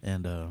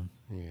 And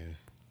Yeah.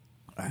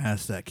 I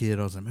asked that kid,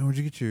 I was like, man, where'd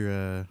you get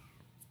your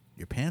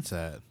pants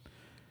at?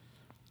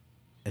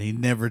 And he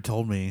never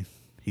told me.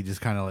 He just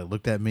kind of, like,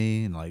 looked at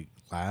me and, like,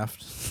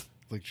 laughed.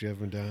 Looked you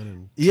up and down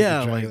and Yeah,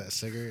 took a drag like of that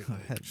cigarette.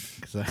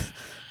 Because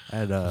I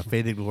had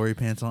Faded Glory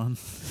pants on.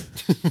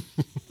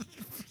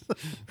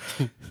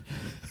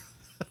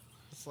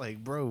 It's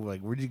like, bro,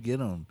 like, where'd you get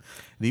them?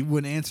 And he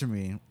wouldn't answer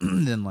me.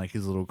 Then, like,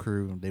 his little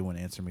crew, they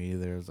wouldn't answer me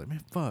either. I was like,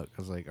 man, fuck.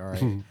 I was like, all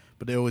right.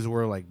 But they always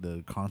wore, like,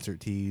 the concert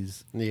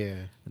tees. Yeah.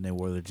 And they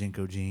wore the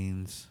Jinko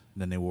jeans.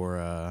 And then they wore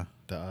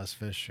the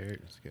Ozfest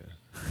shirt. It's good.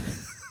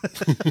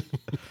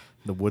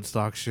 the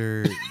Woodstock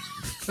shirt.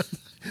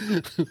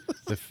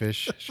 The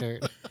fish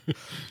shirt.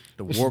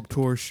 The Warped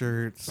Tour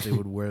shirts. They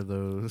would wear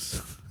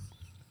those.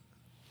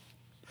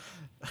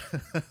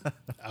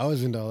 I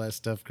was into all that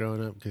stuff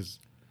growing up because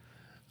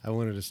I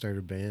wanted to start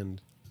a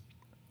band,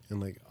 and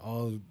like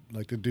all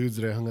like the dudes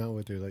that I hung out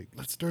with, they're like,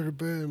 "Let's start a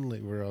band." Like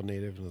we're all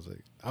native,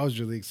 and I was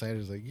really excited. I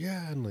was like,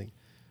 "Yeah!" And like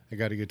I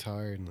got a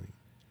guitar and like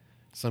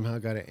somehow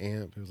got an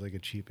amp. It was like a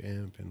cheap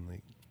amp, and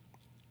like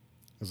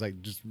I was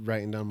like just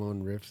writing down my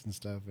own riffs and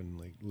stuff, and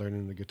like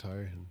learning the guitar,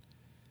 and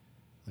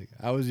like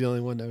I was the only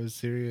one that was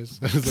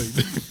serious. I was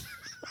like.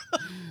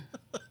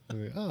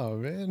 I'm like, oh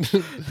man,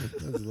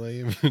 that's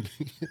lame.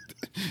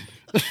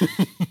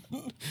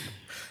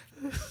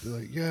 They're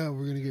like, yeah,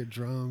 we're gonna get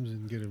drums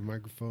and get a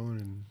microphone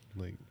and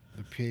like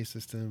the PA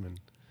system and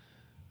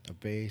a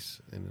bass,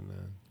 and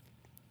then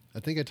I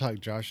think I talked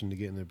Josh into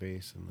getting the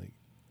bass, and like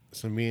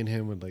so me and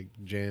him would like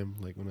jam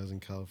like when I was in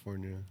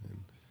California,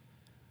 and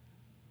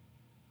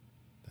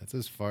that's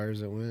as far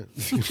as it went.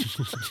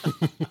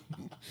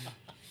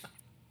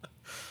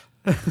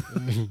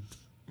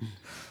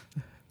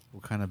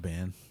 What kind of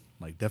band?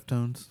 Like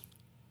Deftones?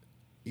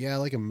 Yeah,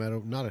 like a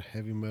metal, not a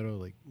heavy metal,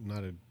 like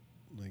not a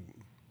like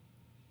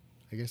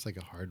I guess like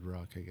a hard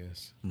rock, I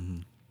guess. Mm-hmm.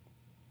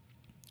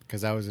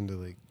 Because I was into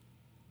like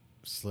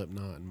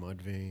Slipknot and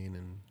Mudvayne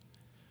and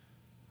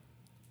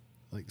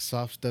like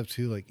soft stuff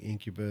too, like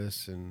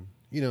Incubus and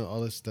you know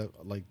all this stuff,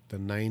 like the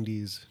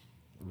 '90s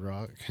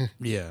rock.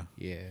 Yeah.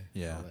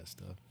 Yeah, all that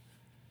stuff.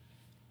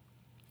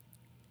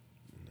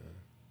 And,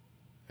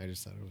 I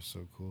just thought it was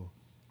so cool.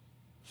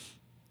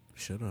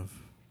 Should have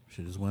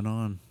just went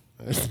on.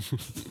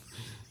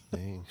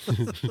 Dang.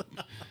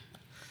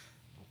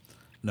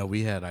 No,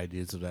 we had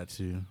ideas of that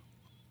too.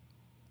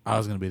 I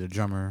was gonna be the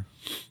drummer,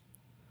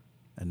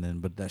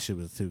 but that shit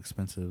was too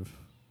expensive.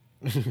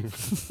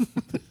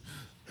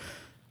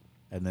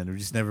 And then we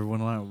just never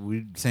went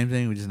along. Same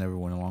thing. We just never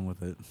went along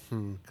with it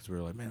because we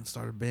were like, man,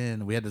 start a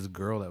band. We had this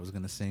girl that was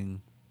gonna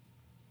sing,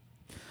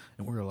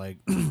 and we were like,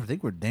 I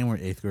think we're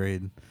 8th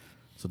grade,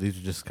 so these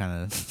are just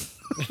kind of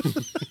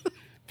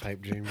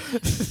pipe dreams.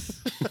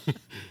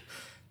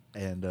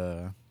 And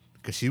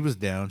because she was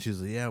down, she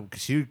was like, yeah, because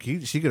she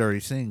could already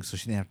sing, so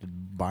she didn't have to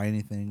buy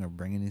anything or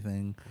bring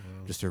anything,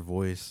 just her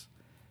voice.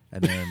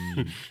 And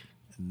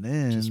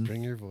then just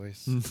bring your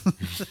voice.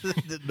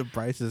 The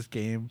prices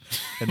came,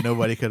 and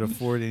nobody could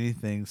afford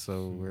anything,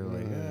 so we're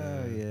like,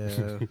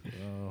 yeah,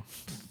 well,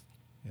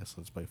 yes,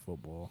 let's play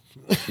football.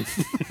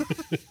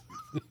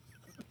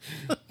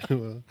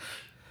 Well,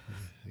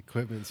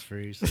 equipment's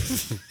free, so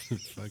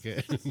fuck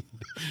it.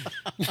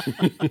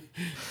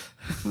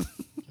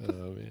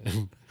 Oh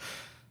man.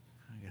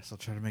 I guess I'll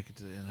try to make it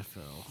to the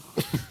NFL.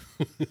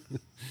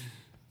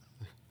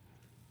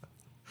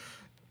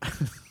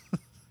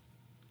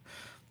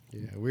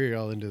 Yeah, we were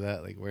all into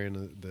that, like wearing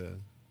the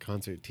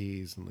concert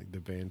tees and like the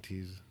band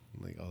tees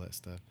and like all that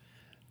stuff.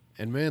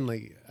 And man,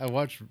 like I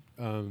watched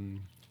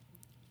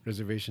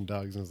Reservation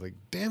Dogs and I was like,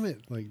 damn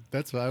it, like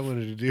that's what I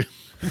wanted to do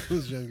when I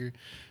was younger,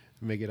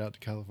 make it out to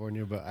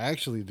California. But I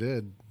actually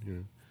did,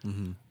 you know.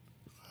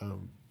 Mm-hmm.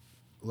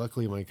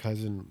 Luckily, my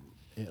cousin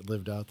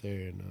lived out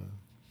there, and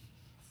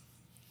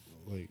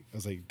like I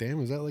was like,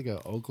 damn, is that like a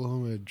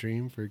Oklahoma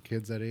dream for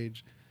kids that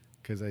age?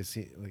 because I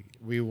see like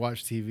we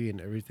watched TV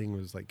and everything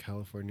was like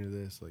California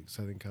this, like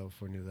Southern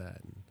California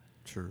that. And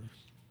True.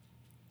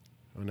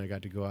 when I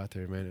got to go out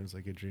there, man, it was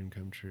like a dream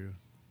come true.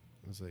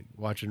 I was like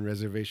watching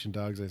Reservation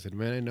Dogs. I said,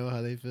 man, I know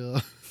how they feel.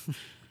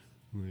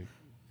 Like,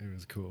 it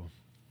was cool.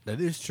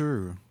 That is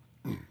true.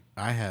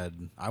 I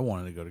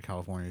wanted to go to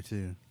California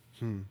too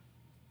Hmm.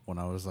 when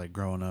I was like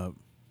growing up,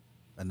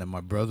 and then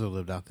my brother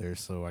lived out there,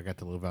 so I got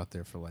to live out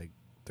there for like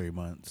 3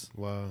 months,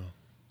 Wow.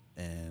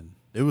 and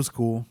it was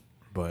cool,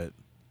 but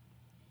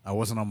I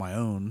wasn't on my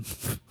own.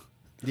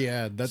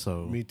 Yeah, that's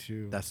So, me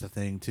too. That's the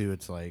thing too.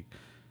 It's like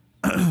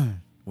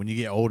when you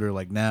get older,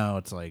 like now,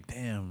 it's like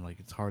damn, like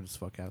it's hard as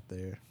fuck out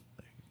there.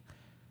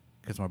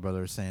 Because my brother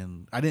was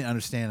saying, I didn't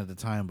understand at the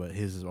time, but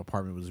his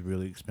apartment was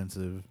really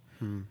expensive.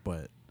 Hmm.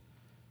 But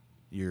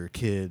you're a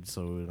kid,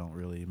 so it don't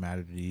really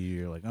matter to you.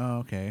 You're like, oh,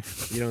 okay.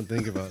 You don't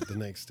think about the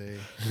next day.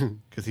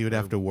 Because he would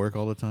have to work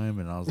all the time,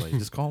 and I was like,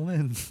 just call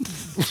in.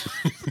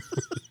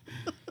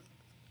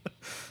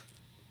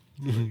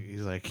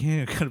 He's like,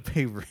 yeah, I gotta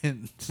pay rent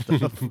and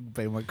stuff,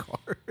 pay my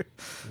car.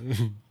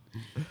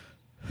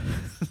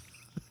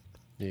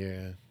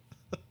 Yeah.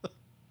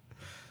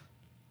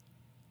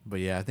 But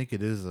yeah, I think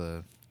it is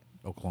a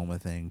Oklahoma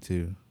thing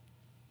too,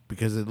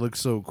 because it looks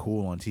so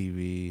cool on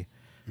TV,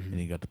 and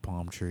you got the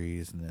palm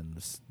trees, and then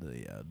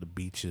the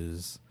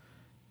beaches,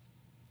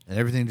 and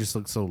everything just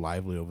looks so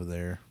lively over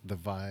there. The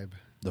vibe.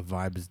 The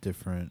vibe is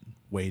different,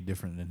 way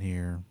different than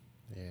here.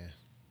 Yeah.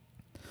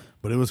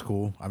 But it was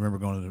cool. I remember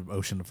going to the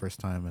ocean the first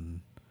time, and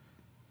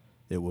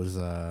it was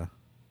I've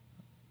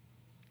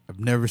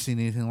never seen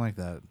anything like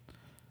that.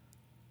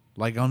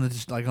 Like on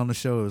the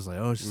show, it was like,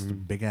 oh, it's just a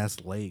big ass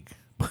lake,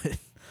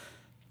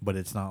 but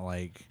it's not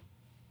like,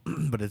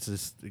 but it's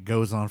just, it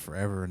goes on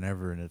forever and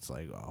ever, and it's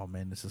like, oh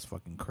man, this is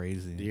fucking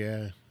crazy.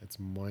 Yeah. It's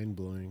mind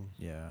blowing.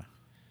 Yeah.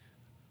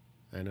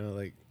 I know,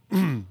 like,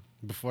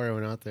 before I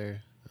went out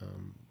there,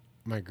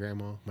 my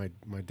grandma,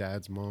 my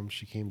dad's mom,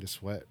 she came to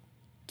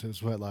the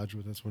Sweat Lodge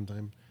with us one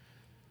time.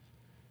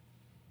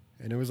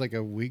 And it was like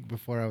a week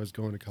before I was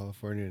going to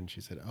California, and she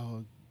said,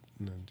 oh,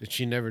 no.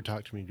 She never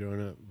talked to me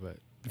growing up, but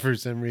for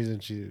some reason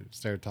she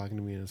started talking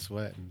to me in a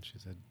sweat, and she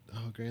said,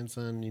 oh,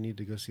 grandson, you need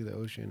to go see the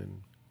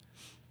ocean.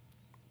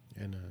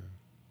 And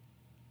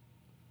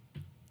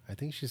I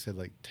think she said,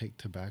 like, take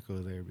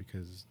tobacco there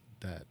because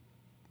that,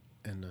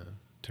 and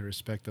to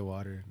respect the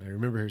water. And I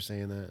remember her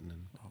saying that, and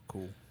then Oh,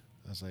 cool.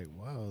 I was like,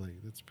 wow,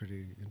 like that's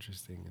pretty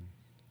interesting.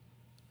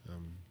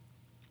 And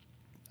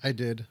I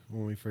did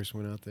when we first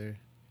went out there.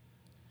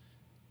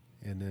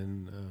 And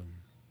then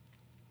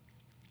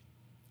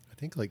I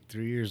think like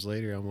 3 years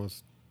later,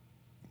 almost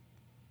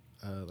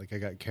like I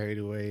got carried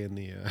away in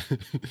the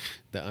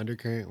the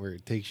undercurrent where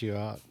it takes you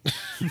out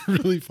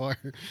really far.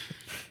 I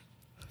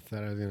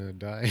thought I was gonna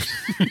die.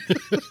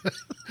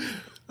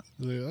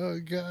 Like, oh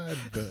God.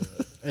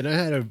 And I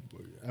had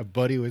a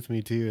buddy with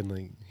me too, and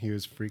like he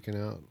was freaking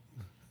out.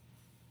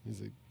 He's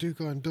like,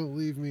 Dukon, don't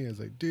leave me. I was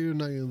like, dude, I'm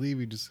not gonna leave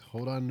you. Just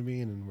hold on to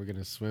me, and then we're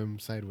gonna swim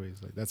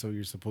sideways. Like that's what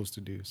you're supposed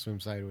to do, swim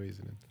sideways.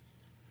 And then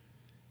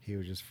he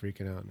was just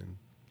freaking out. And then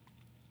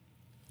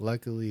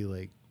luckily,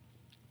 like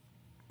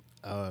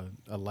a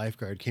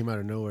lifeguard came out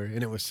of nowhere,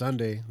 and it was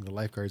Sunday. The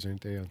lifeguards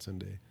aren't there on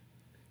Sunday,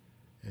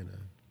 and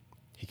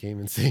he came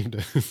and saved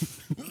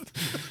us.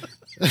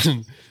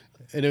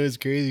 And it was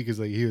crazy because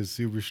like he was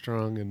super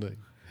strong, and like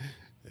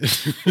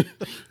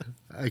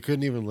I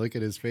couldn't even look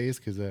at his face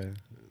because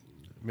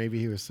maybe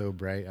he was so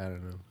bright. I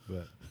don't know,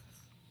 but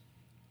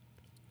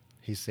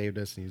he saved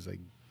us, and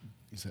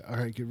he said, "All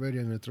right, get ready.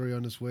 I'm gonna throw you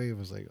on this wave." I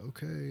was like,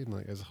 "Okay," and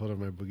like I was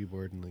holding my boogie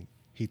board, and like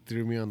he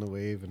threw me on the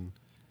wave, and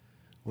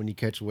when you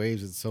catch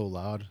waves, it's so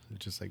loud.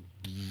 It's just like,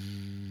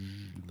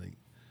 like.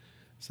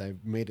 So I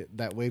made it.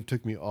 That wave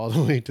took me all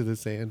the way to the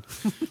sand,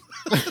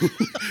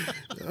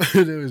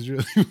 and it was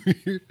really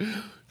weird.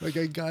 Like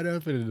I got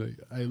up and like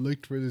I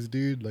looked for this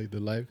dude, like the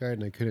lifeguard,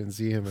 and I couldn't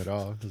see him at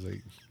all. I was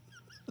like,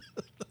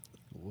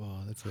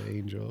 "Wow, that's an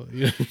angel."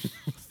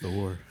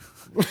 Thor.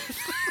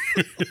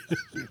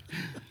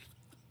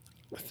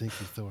 Thank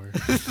you, Thor.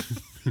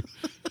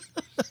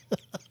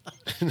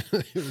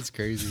 It was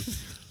crazy,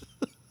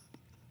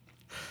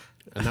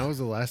 and that was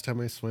the last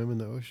time I swam in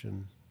the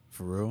ocean.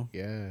 For real?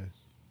 Yeah.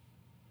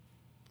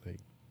 Like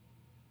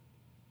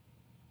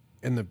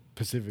in the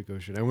Pacific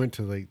Ocean. I went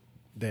to like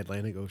the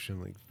Atlantic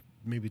Ocean like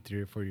maybe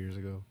 3 or 4 years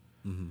ago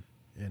in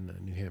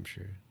New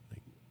Hampshire.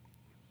 Like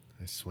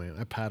I swam.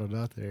 I paddled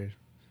out there.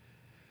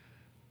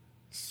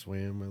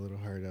 Swam my little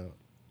heart out.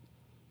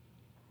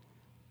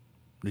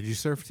 Did you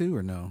surf too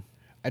or no?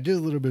 I did a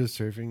little bit of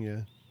surfing,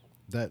 yeah.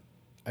 That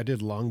I did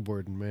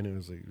longboarding, man, it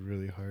was like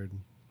really hard.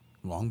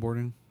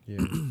 Longboarding?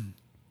 Yeah.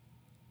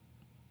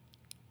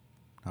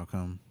 How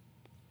come?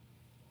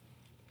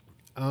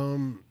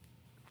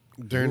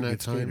 During You're a that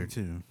good skater, time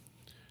too.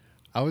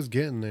 I was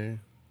getting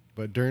there,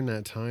 but during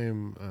that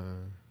time,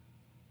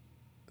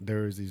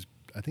 there was these.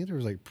 I think there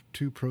was like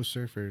 2 pro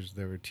surfers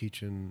that were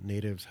teaching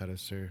natives how to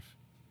surf,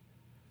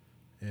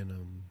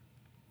 and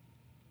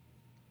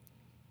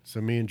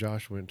so me and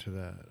Josh went to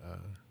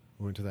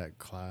that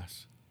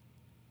class,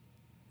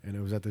 and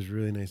it was at this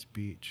really nice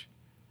beach.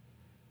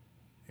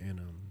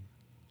 And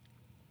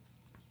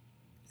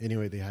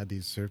anyway, they had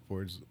these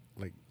surfboards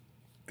like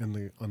on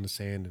the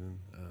sand, and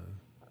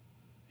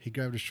he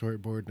grabbed a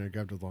short board and I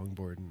grabbed a long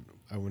board, and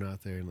I went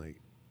out there, and like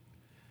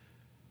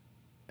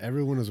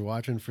everyone was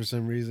watching for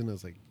some reason. I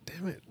was like,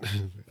 damn it.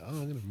 Oh,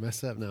 I'm gonna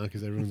mess up now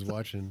because everyone's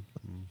watching.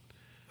 And,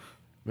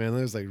 man,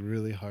 that was like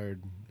really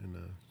hard, and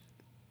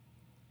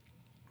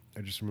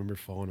I just remember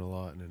falling a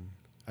lot, and then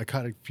I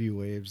caught a few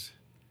waves,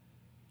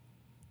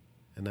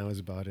 and that was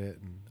about it.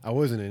 And I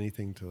wasn't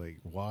anything to like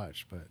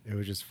watch, but it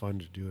was just fun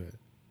to do it.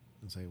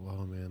 It's like,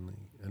 wow, man,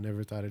 like, I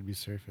never thought I'd be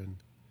surfing.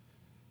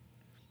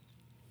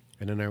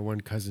 And then our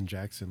one cousin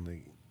Jackson,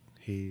 like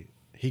he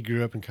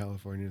grew up in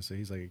California, so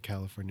he's like a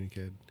California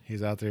kid.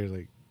 He's out there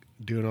like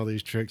doing all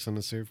these tricks on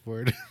the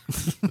surfboard.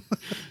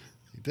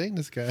 Dang,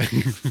 this guy.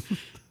 Yeah.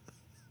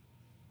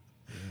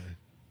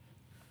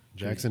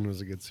 Jackson was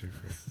a good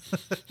surfer.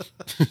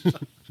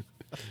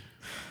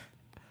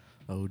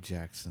 Oh,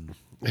 Jackson.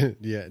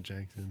 Yeah,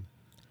 Jackson.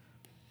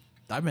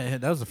 I met him.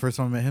 That was the first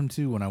time I met him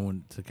too when I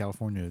went to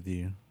California with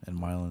you and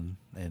Mylan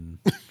and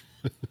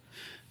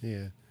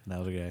Yeah. that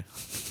other guy.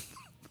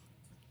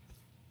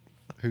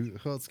 Who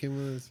else came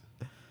with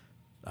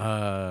Uh,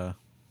 us?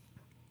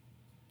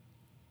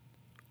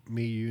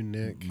 Me, you,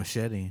 Nick.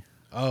 Machete.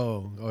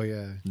 Oh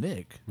yeah.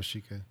 Nick.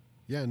 Mashika.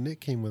 Yeah, Nick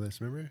came with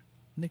us, remember?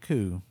 Nick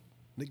who?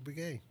 Nick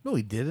Begay. No,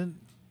 he didn't.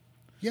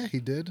 Yeah, he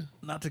did.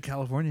 Not to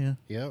California.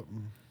 Yep.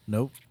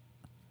 Nope.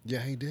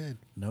 Yeah, he did.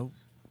 Nope.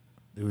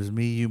 It was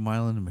me, you,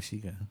 Mylan, and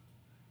Mashika.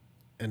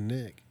 And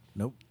Nick.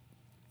 Nope.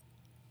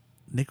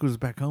 Nick was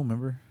back home,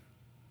 remember?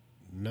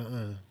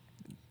 Nuh-uh.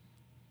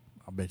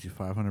 I'll bet you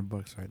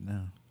 $500 right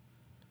now.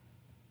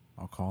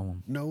 I'll call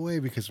him. No way,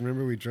 because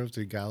remember we drove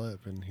to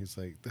Gallup and he's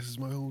like, this is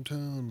my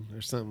hometown,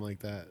 or something like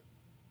that.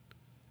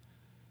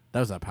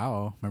 That was at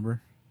Powell,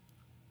 remember?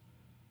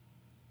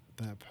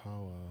 That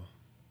powwow.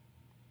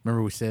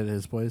 Remember we stayed at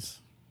his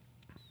place?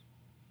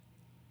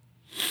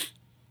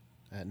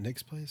 At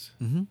Nick's place?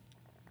 Mm-hmm.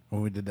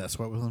 When we did that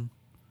sweat with him?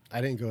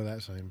 I didn't go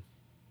that time.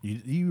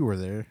 You were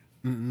there.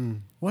 Mm-mm.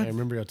 What? I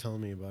remember you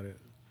telling me about it.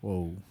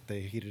 Whoa.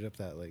 They heated up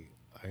that like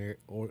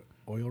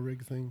oil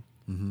rig thing.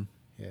 Mm-hmm.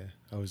 Yeah,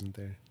 I wasn't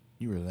there.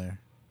 You were there.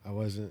 I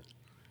wasn't.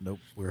 Nope.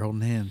 We were holding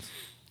hands.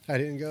 I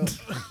didn't go.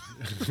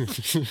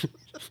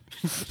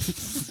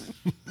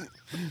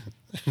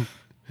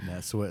 And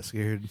that sweat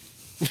scared.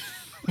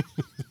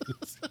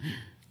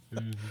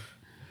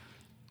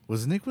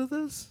 Was Nick with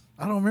us?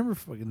 I don't remember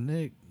fucking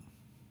Nick.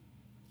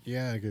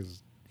 Yeah,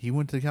 because... He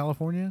went to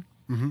California?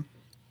 Mm-hmm.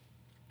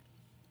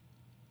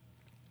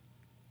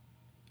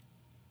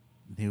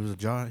 He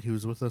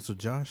was with us with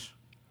Josh?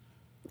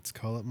 Let's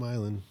call up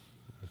Mylan.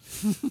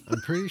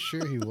 I'm pretty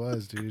sure he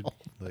was, dude.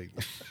 Like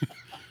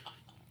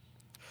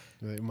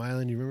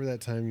Mylan, you remember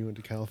that time you went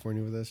to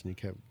California with us and you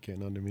kept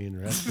getting onto me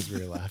and Russ because we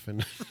were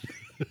laughing?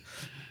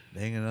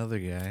 Dang, another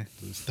guy.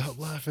 Stop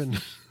laughing.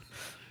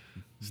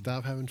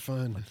 Stop having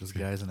fun. Like those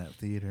guys in that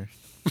theater.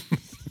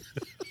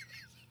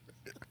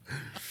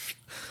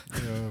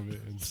 Oh,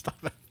 man.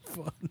 Stop having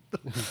fun.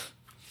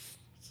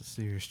 It's a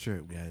serious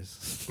trip,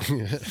 guys.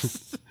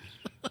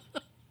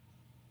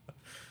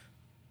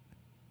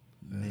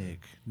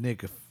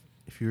 Nick,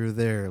 if you were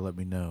there, let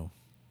me know.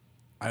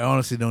 I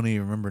honestly don't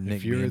even remember Nick.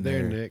 If you were being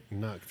there, Nick,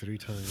 knock 3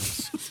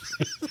 times.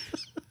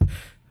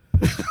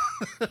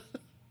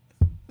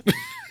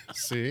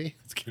 See?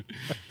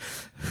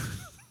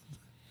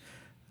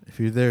 If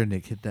you're there,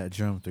 Nick, hit that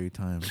drum 3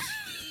 times.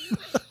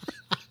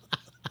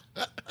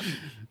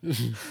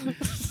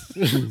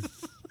 If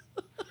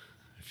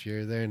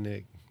you're there,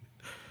 Nick,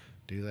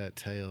 do that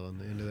tail on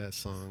the end of that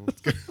song.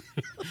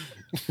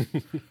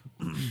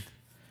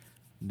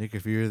 Nick,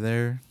 if you're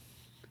there,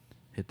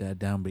 hit that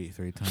downbeat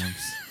 3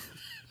 times.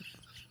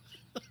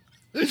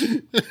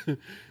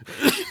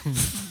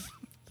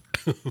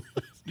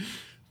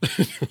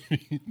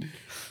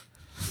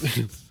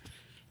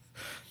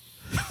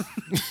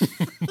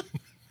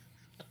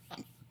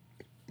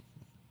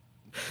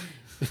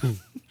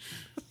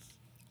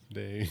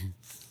 Dang.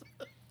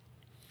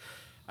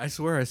 I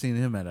swear I seen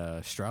him at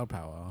a Stroud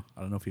powwow.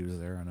 I don't know if he was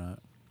there or not.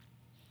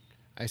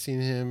 I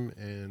seen him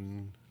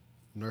in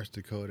North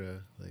Dakota,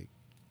 like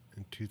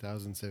in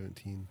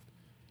 2017.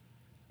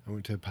 I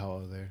went to a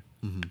powwow there,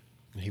 Mm-hmm.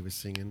 and he was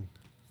singing.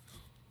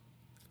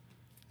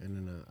 And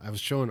then I was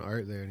showing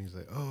Art there, and he's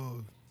like,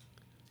 "Oh,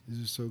 this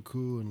is so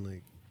cool!" And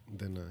like,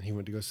 then he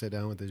went to go sit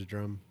down with his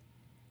drum.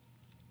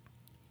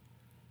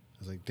 I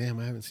was like, "Damn,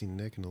 I haven't seen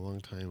Nick in a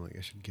long time. Like,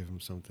 I should give him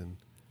something."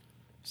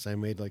 So I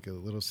made like a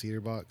little cedar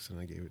box, and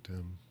I gave it to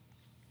him.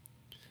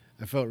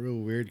 I felt real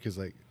weird because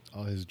like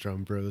all his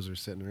drum bros were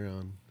sitting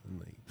around, and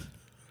like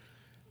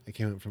I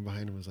came up from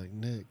behind him and was like,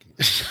 "Nick."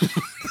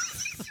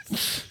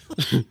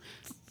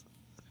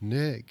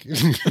 Nick.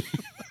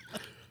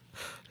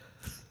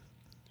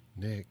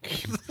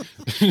 Nick.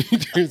 He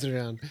turns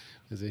around.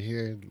 I said,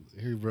 here,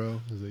 bro.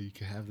 I was like, you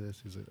can have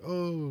this. He's like,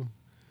 oh.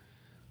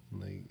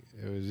 And like,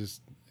 it was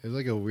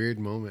like a weird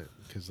moment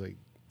because like,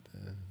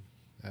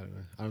 I don't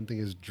know. I don't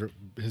think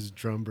his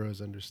drum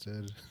bros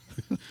understood.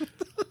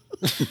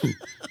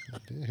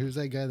 Who's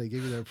that guy that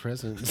gave you that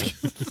present?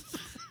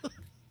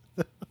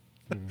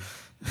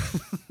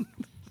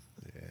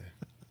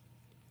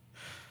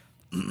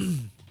 Yeah.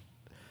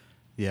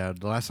 Yeah,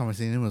 the last time I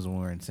seen him was when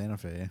we were in Santa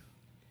Fe,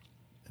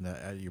 and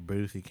at your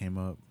booth he came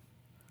up.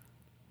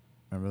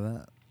 Remember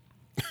that?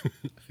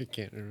 I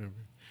can't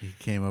remember. He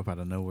came up out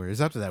of nowhere.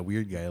 It's after that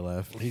weird guy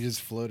left. He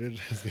just floated.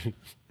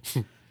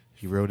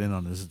 He rode in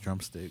on his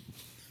drumstick.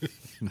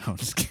 No, I'm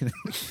just kidding.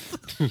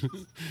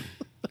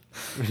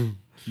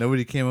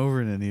 Nobody came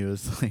over, and then he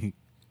was like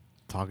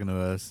talking to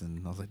us,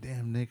 and I was like,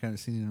 "Damn, Nick, I haven't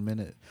seen you in a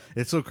minute."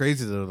 It's so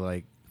crazy to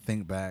like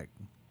think back.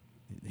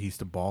 He used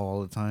to ball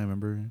all the time.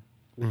 Remember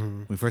Mm-hmm.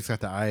 when we first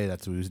got to IA?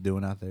 That's what he was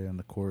doing out there on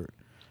the court,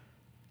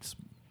 just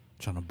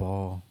trying to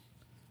ball.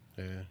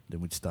 Yeah.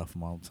 Then we'd stuff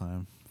him all the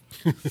time.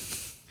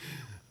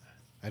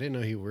 I didn't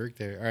know he worked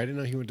there. Or I didn't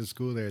know he went to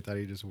school there. I thought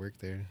he just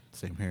worked there.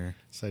 Same here.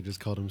 So I just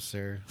called him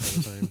sir all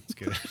the time. It's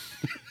good.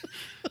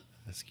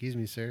 Excuse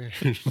me, sir.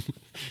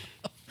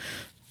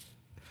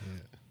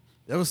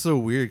 That was so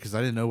weird because I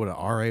didn't know what an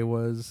RA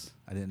was.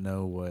 I didn't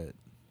know what.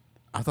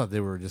 I thought they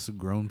were just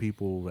grown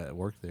people that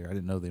worked there. I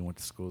didn't know they went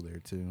to school there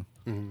too.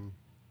 Mm-hmm.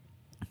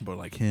 But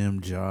like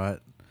him,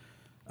 Jot,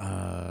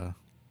 there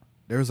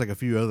was like a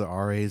few other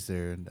RAs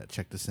there that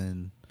checked us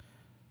in.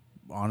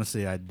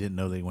 Honestly, I didn't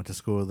know they went to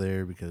school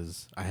there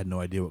because I had no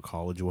idea what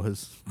college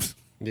was.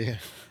 Yeah.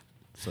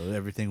 So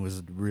everything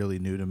was really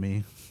new to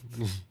me.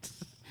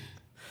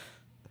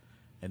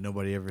 And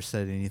nobody ever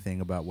said anything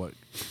about what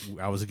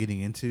I was getting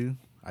into.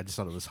 I just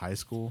thought it was high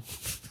school.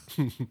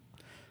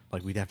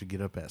 Like we'd have to get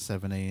up at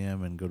 7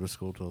 a.m. and go to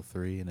school till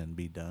 3 and then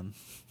be done.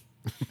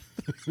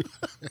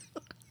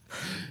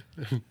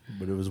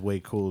 But it was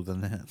way cooler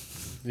than that.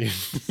 Yeah.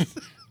 It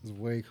was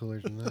way cooler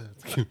than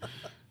that.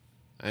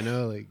 I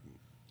know, like,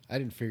 I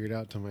didn't figure it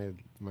out till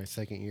my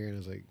second year, and I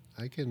was like,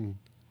 I can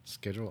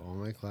schedule all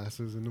my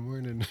classes in the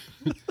morning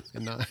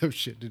and not have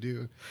shit to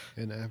do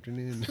in the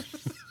afternoon.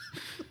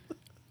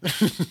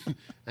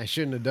 I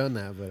shouldn't have done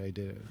that, but I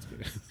did it. It's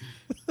good.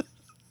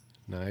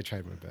 No, I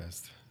tried my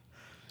best.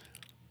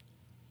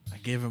 I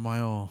gave it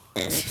my all.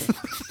 Like,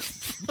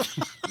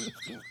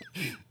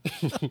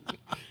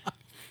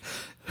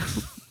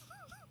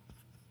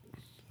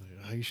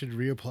 oh, you should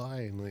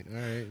reapply. And like, all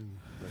right. And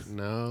like,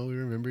 no, we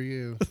remember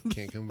you.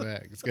 Can't come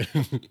back. It's good.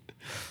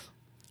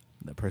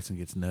 That person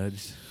gets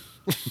nudged.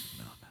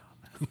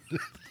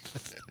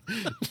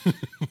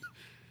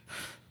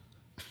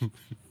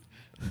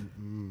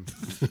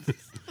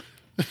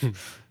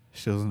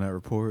 Shows in that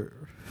report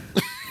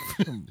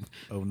from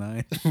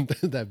 09.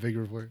 That big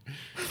report.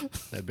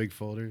 That big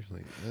folder.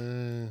 Like, I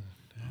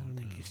don't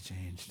think he's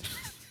changed.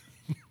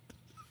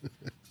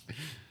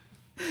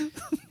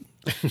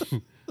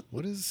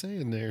 What does it say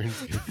in there?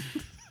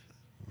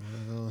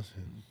 Well,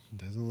 it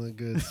doesn't look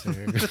good,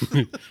 sir.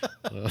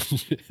 Well,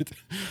 shit.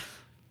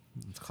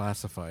 It's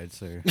classified,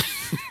 sir.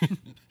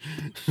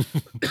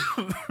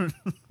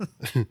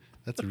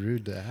 That's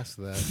rude to ask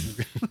that.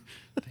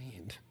 Dang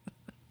it.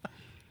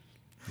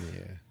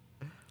 Yeah.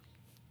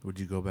 Would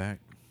you go back?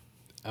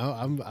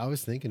 I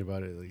was thinking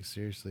about it. Like,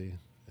 seriously,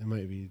 it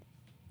might be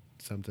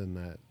something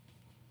that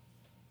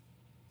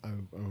I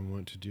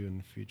want to do in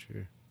the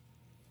future.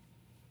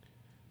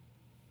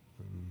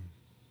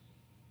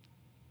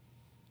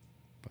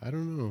 But I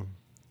don't know.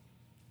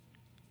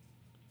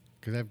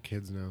 Because I have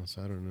kids now,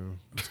 so I don't know.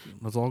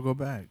 Let's all go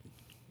back.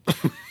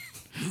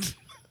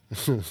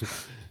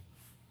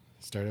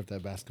 Start up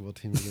that basketball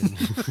team again.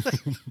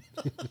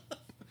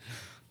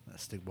 That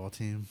stickball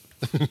team.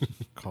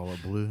 Call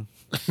it blue.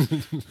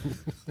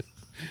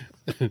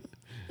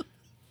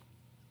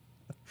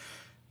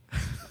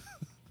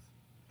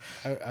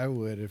 I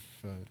would if,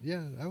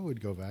 I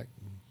would go back.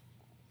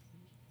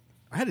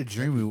 I had a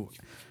dream.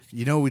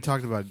 We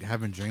talked about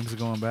having dreams of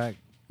going back.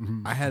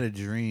 Mm-hmm. I had a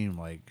dream,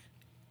 like,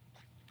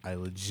 I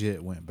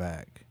legit went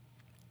back.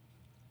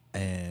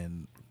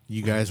 And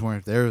you guys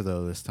weren't there,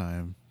 though, this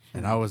time.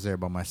 And I was there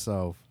by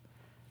myself.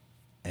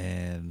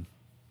 And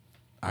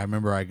I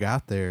remember I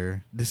got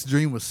there. This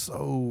dream was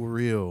so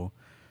real.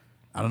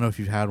 I don't know if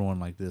you've had one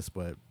like this,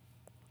 but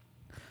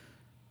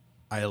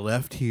I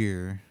left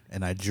here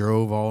and I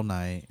drove all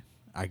night.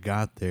 I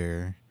got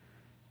there,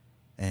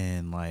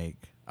 and like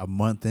a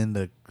month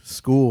into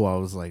school, I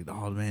was like,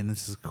 "Oh man,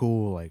 this is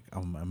cool! Like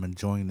I'm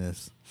enjoying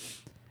this."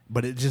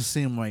 But it just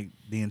seemed like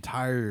the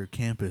entire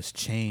campus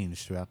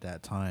changed throughout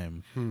that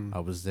time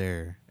I was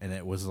there, and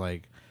it was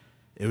like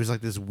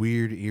this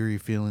weird, eerie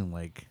feeling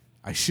like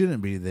I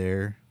shouldn't be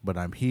there, but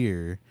I'm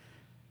here,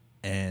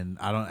 and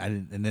I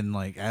didn't. And then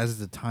like as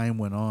the time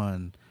went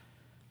on,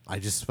 I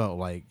just felt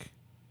like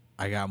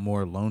I got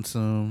more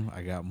lonesome.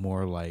 I got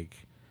more like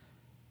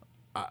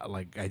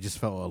I just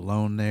felt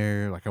alone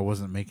there. Like I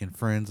wasn't making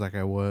friends like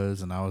I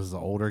was, and I was the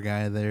older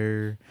guy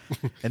there.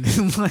 And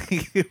then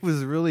like it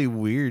was really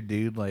weird,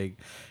 dude. Like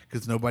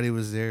because nobody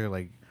was there.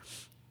 Like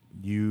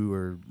you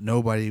or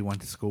nobody went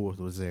to school with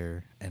was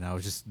there, and I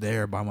was just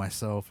there by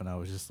myself, and I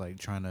was just like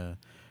trying to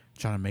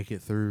make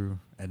it through.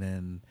 And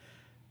then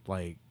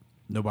like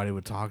nobody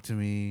would talk to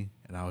me,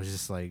 and I was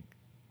just like,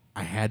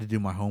 I had to do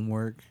my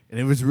homework, and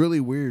it was really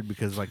weird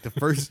because like the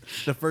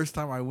first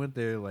time I went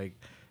there, like,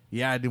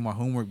 yeah, I do my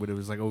homework, but it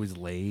was like always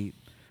late,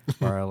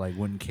 or I like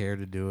wouldn't care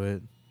to do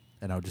it,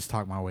 and I would just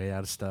talk my way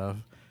out of stuff.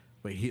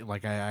 But I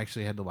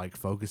actually had to like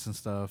focus and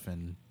stuff,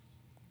 and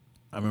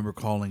I remember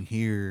calling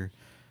here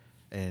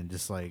and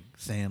just like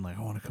saying like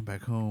I want to come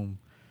back home.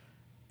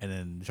 And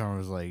then Sean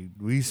was like,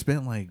 "We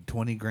spent like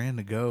 20 grand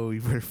to go.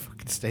 You better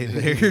fucking stay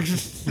there."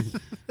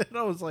 And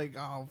I was like,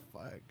 "Oh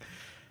fuck,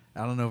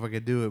 I don't know if I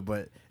could do it."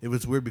 But it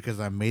was weird because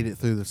I made it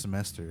through the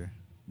semester.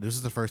 This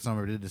is the first time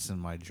I did this in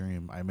my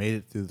dream. I made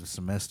it through the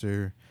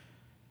semester,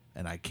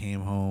 and I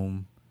came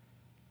home,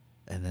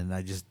 and then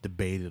I just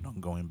debated on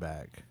going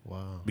back.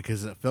 Wow.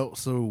 Because it felt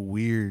so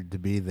weird to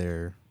be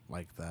there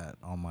like that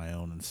on my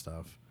own and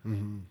stuff.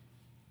 Mm-hmm.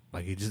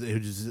 Like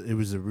it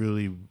was a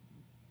really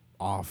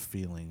off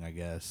feeling, I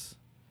guess.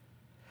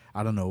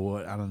 I don't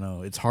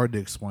know. It's hard to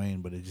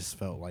explain, but it just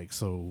felt like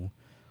so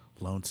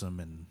lonesome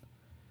and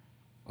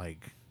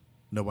like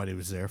nobody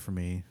was there for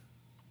me.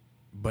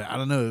 But I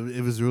don't know.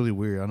 It was really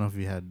weird. I don't know if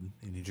you had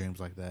any dreams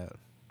like that.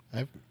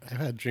 I've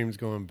had dreams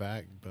going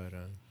back, but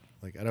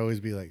like I'd always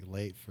be like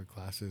late for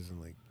classes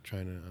and like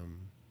trying to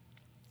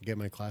get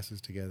my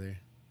classes together,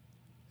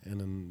 and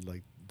then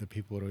like the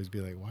people would always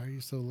be like, "Why are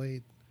you so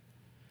late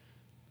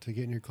to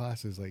get in your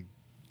classes?" Like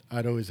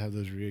I'd always have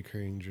those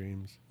reoccurring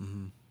dreams,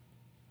 Mm-hmm.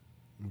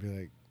 and be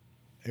like,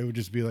 it would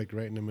just be like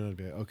right in the middle. I'd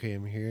be like, "Okay,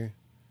 I'm here.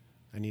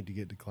 I need to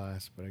get to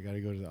class, but I got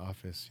to go to the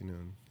office, you know,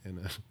 and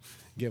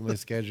get my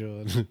schedule."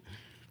 And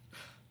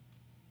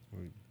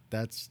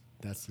that's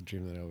the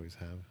dream that I always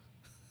have.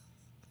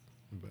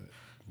 But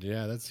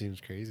yeah, that seems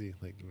crazy.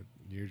 Like what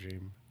your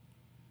dream.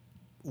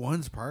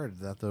 Once prior to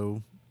that,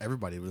 though,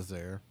 everybody was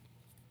there,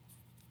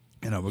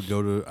 and I would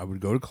go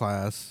to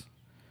class,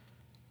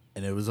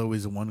 and it was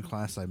always the one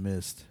class I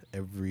missed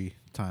every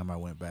time I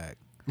went back.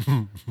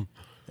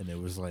 And it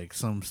was like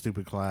some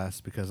stupid class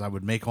because I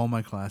would make all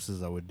my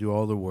classes, I would do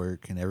all the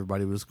work, and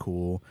everybody was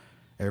cool.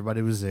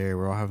 Everybody was there.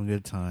 We're all having a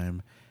good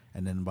time.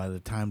 And then by the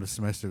time the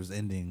semester was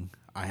ending,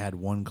 I had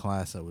one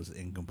class that was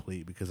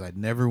incomplete because I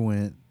never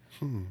went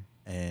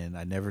and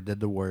I never did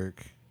the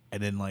work.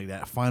 And then like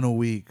that final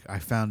week, I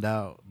found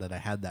out that I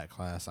had that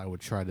class. I would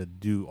try to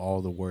do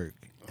all the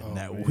work. And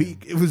that man.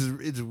 week,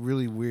 it's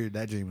really weird.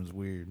 That dream was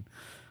weird.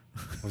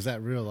 Was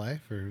that real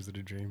life or was it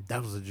a dream?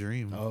 That was a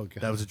dream. Oh,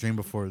 God. That was a dream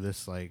before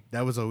this. Like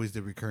that was always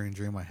the recurring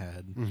dream I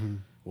had. Mm-hmm.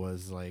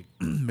 Was like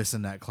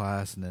missing that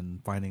class and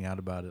then finding out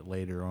about it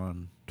later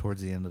on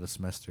towards the end of the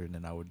semester, and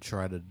then I would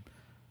try to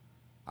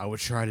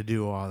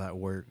do all that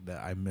work that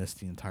I missed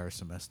the entire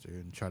semester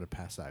and try to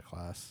pass that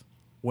class.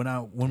 When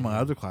my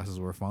other classes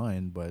were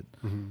fine, but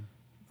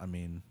I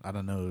mean, I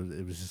don't know,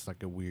 it was just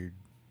like a weird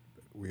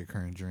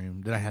recurring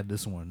dream. Then I had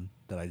this one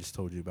that I just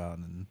told you about,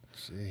 and then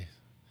Jeez,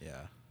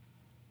 yeah.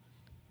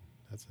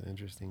 that's an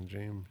interesting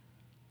dream.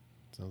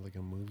 Sounds like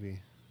a movie.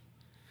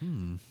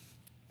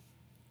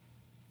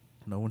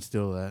 No one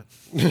steal that.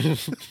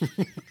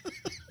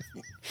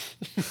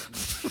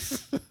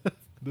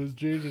 Those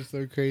dreams are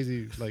so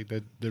crazy, like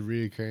the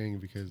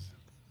reoccurring, because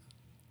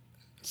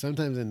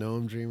sometimes I know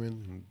I'm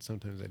dreaming and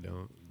sometimes I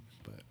don't.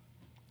 But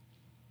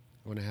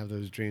when I have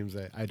those dreams,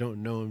 I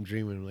don't know I'm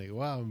dreaming. I'm like,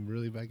 wow, I'm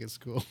really back at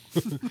school.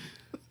 Yeah.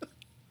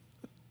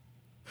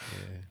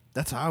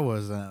 That's how I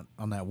was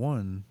on that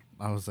one.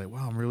 I was like,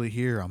 wow, I'm really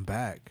here. I'm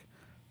back.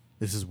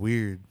 This is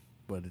weird,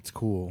 but it's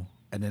cool.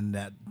 And then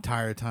that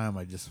entire time,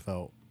 I just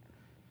felt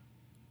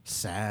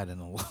sad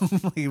and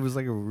alone. Like, it was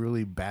like a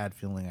really bad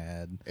feeling I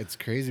had. It's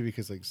crazy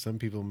because like some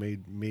people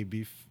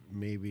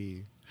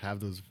maybe have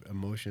those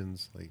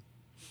emotions like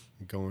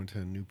going to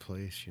a new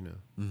place, you know.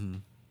 Mm-hmm.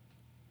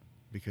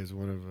 Because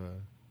one of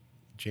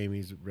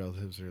Jamie's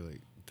relatives are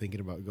like thinking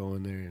about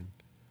going there, and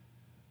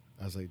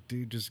I was like,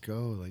 dude, just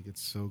go. Like,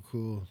 it's so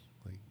cool.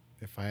 Like,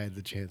 if I had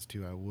the chance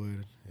to, I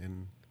would.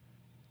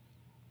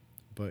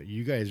 But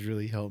you guys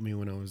really helped me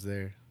when I was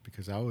there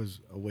because I was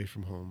away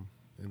from home,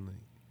 and like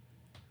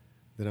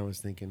then I was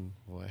thinking,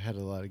 well, I had a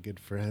lot of good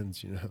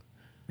friends, you know.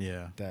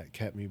 Yeah. That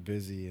kept me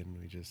busy, and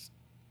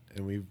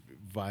we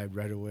vibed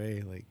right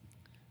away, like,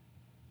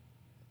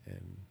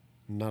 and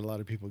not a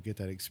lot of people get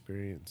that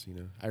experience, you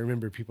know. I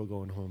remember people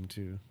going home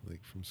too,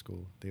 like from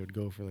school. They would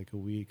go for like a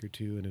week or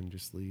two and then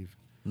just leave.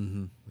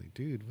 Mm-hmm. Like,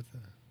 dude,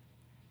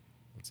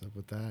 what's up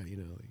with that? You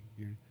know,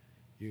 like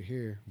you're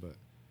here, but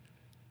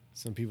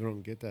some people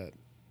don't get that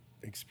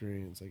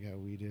experience like how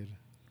we did.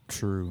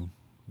 True.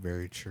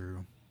 Very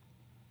true.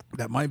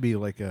 That might be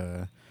like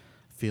a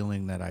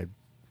feeling that I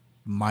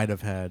might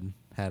have had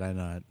I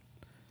not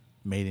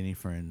made any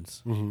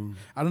friends. Mm-hmm.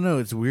 I don't know.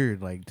 It's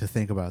weird, like, to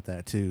think about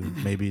that too.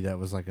 Maybe that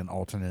was like an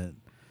alternate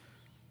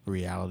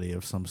reality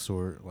of some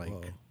sort.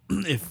 Like,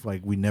 if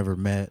like we never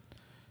met,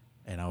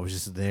 and I was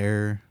just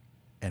there,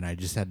 and I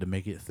just had to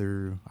make it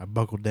through. I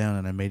buckled down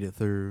and I made it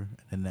through.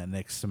 And then that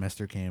next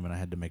semester came, and I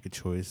had to make a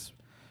choice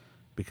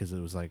because it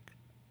was like,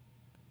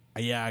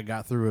 yeah, I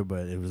got through it,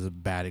 but it was a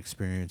bad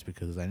experience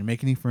because I didn't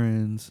make any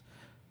friends.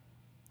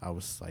 I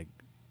was like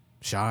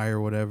shy or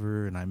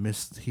whatever, and I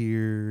missed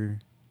here,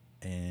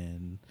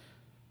 and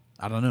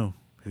I don't know.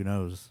 Who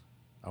knows?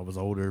 I was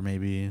older,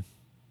 maybe.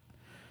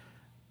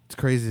 It's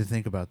crazy to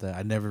think about that.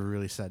 I never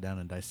really sat down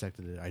and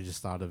dissected it. I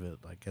just thought of it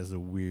like as a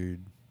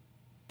weird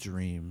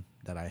dream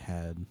that I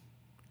had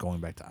going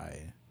back to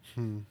IA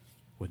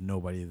with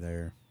nobody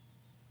there.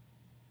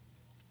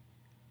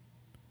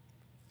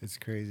 It's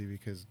crazy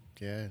because,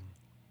 yeah,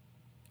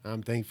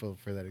 I'm thankful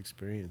for that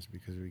experience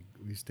because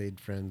we stayed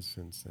friends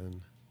since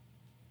then.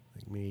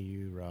 Like me,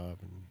 you, Rob,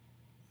 and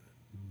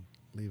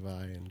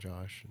Levi, and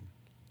Josh, and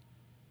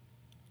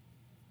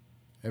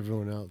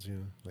everyone else, you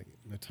know, like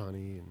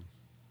Natani and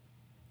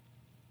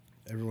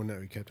everyone that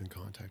we kept in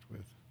contact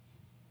with.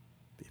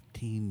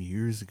 15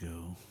 years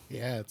ago.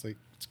 Yeah, it's like,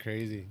 it's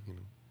crazy, you know.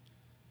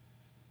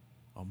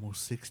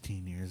 Almost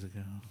 16 years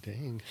ago.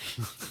 Dang.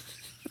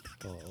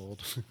 All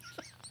old.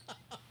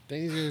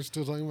 Dang, you guys are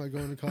still talking about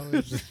going to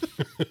college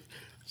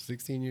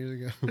 16 years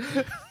ago.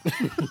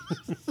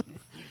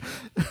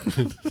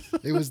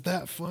 It was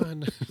that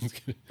fun.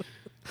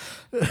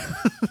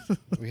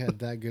 We had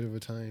that good of a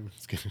time.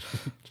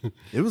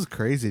 It was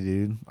crazy,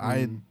 dude.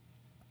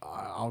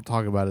 I'll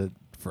talk about it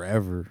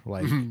forever.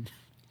 Like, and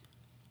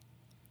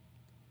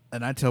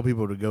I tell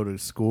people to go to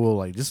school,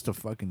 like, just to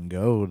fucking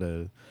go,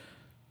 to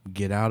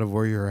get out of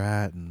where you're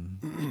at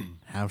and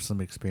have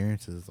some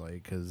experiences.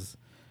 Like, because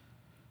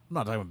I'm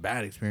not talking about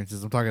bad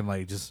experiences. I'm talking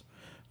like just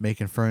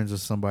making friends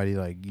with somebody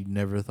like you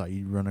never thought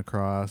you'd run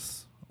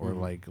across, or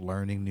like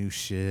learning new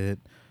shit,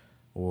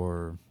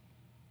 or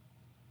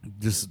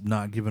just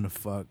not giving a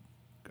fuck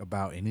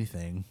about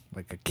anything,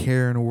 like a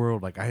care in the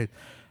world. Like I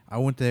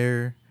went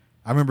there.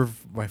 I remember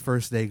my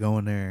first day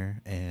going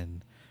there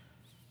and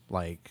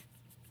like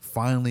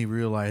finally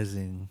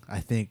realizing, I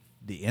think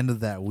the end of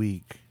that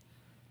week,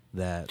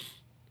 that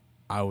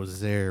I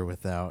was there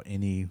without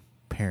any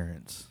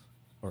parents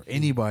or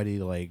anybody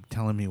like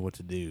telling me what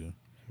to do.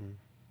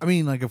 I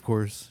mean, like, of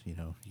course, you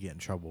know, you get in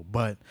trouble,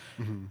 but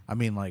I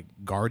mean, like,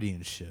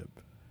 guardianship,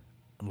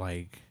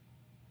 like,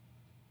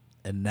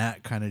 and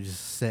that kind of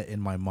just set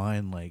in my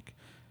mind, like,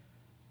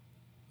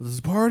 this is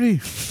a party.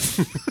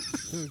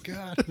 Oh,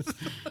 God.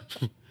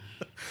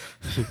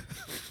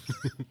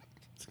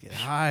 Let's get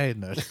high.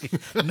 No,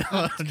 no,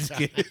 I'm just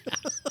kidding.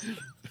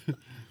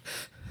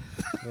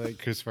 Like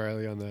Chris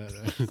Farley on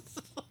that.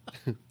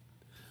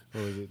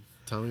 What was it?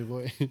 Tommy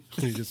Boy?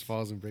 He just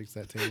falls and breaks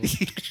that table.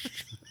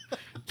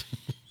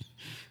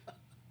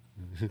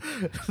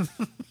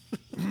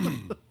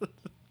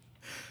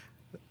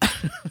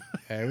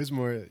 Yeah, it was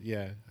more,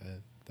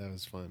 that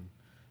was fun.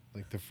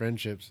 Like the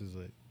friendships is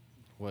like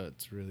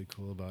what's really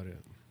cool about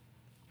it.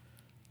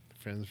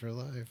 Friends for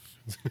life.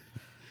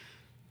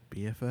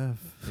 BFF.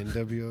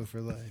 NWO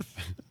for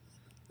life.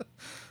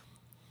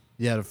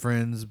 Yeah, the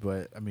friends,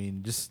 but I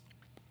mean, just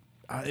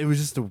it was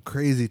just a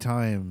crazy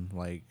time,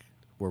 like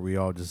where we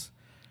all just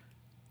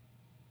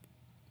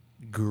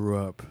grew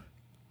up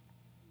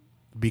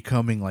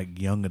becoming like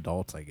young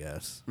adults, I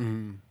guess.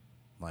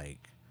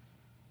 Like,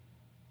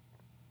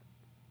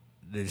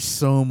 there's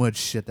so much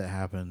shit that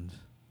happened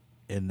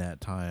in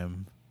that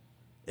time.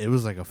 It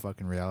was like a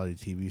fucking reality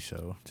TV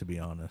show, to be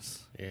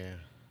honest. Yeah.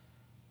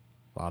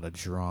 A lot of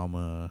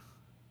drama,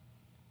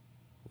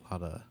 a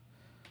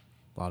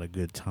lot of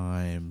good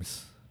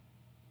times,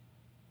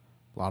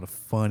 a lot of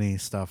funny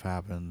stuff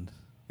happened.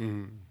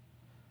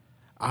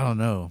 I don't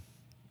know.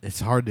 It's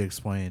hard to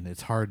explain.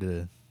 It's hard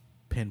to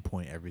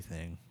pinpoint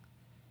everything.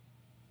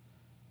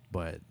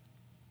 But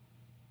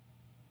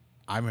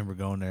I remember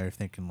going there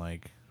thinking,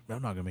 like,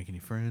 I'm not going to make any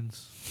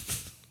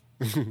friends.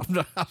 I'm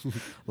not,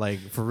 like,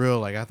 for real,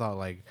 like, I thought,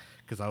 like,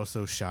 because I was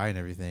so shy and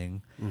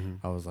everything,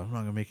 I was like, I'm not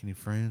going to make any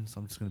friends.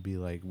 I'm just going to be,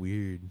 like,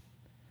 weird.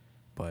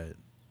 But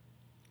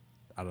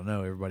I don't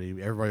know. Everybody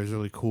was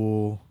really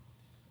cool.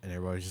 And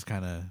everybody was just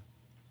kind of,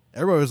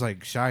 everybody was,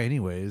 like, shy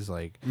anyways.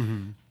 Like,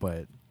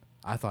 but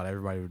I thought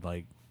everybody would,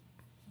 like,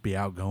 be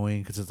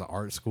outgoing because it's an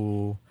art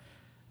school.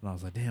 And I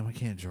was like, damn, I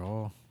can't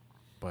draw.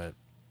 But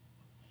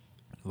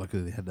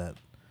luckily they had that,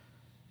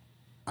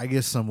 I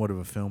guess, somewhat of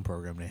a film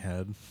program they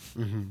had.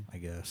 I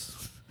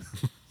guess.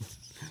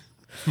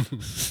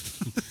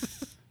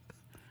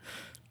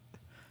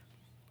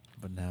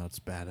 But now it's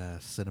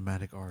badass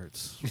cinematic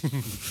arts.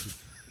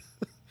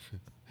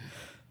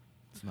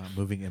 It's not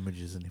moving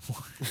images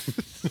anymore.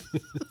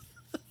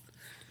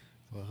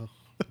 Well,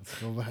 let's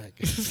go back.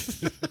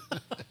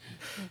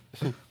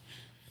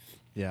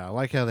 Yeah, I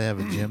like how they have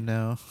a gym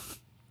now.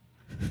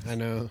 I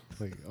know,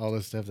 like all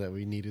the stuff that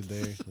we needed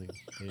there, like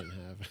they didn't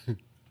have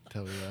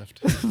until we left.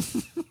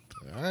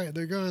 All right,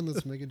 they're gone.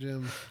 Let's make a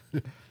gym.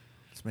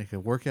 Let's make a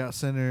workout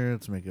center.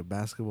 Let's make a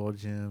basketball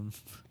gym.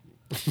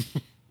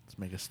 Let's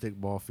make a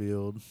stickball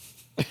field.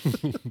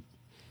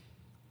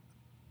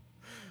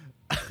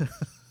 Oh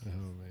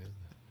man.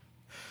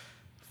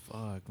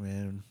 Fuck,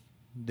 man.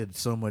 Did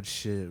so much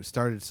shit.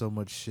 Started so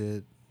much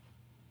shit.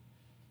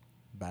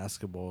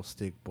 Basketball,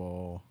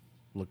 stickball,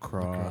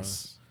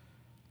 lacrosse.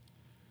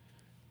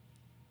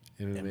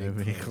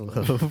 MMA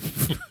club.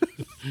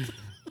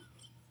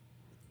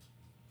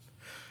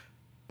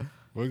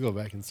 We'll go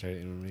back and start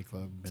MMA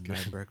Club. It's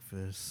Midnight good.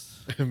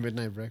 breakfast.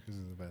 Midnight breakfast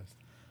is the best.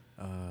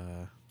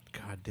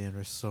 God damn,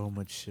 there's so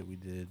much shit we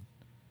did.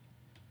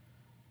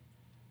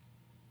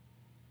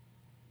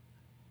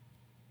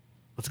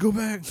 Let's go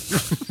back.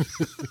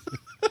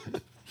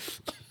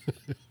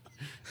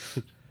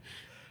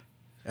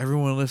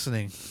 Everyone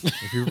listening,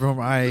 if you're from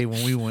IA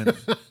when we went,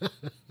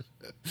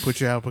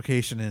 put your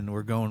application in.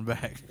 We're going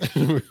back.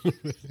 This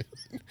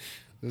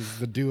is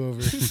the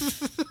do-over.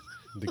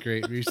 The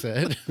great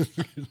reset.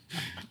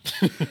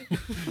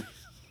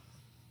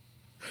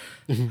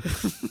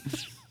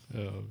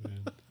 Oh,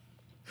 man.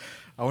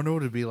 I wonder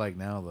what it'd be like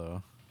now,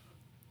 though.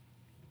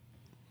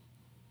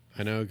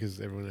 I know, because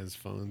everyone has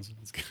phones.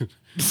 It's good.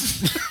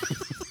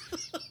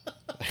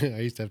 I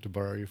used to have to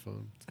borrow your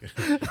phone. It's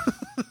good.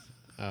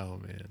 Oh,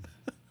 man.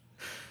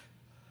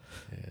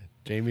 Yeah.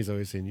 Jamie's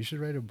always saying, you should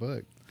write a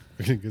book.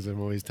 Because I'm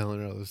always telling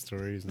her all the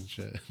stories and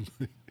shit.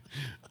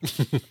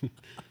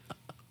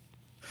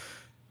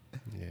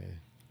 Yeah.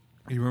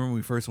 You remember when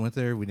we first went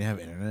there? We didn't have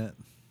internet.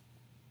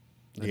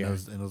 Yeah.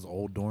 In those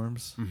old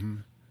dorms. Mm-hmm.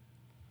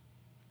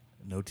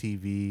 No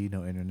TV,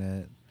 no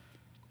internet.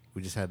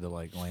 We just had the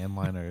like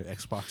landline or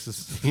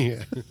Xboxes.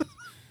 Yeah.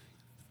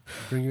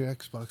 Bring your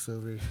Xbox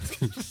over.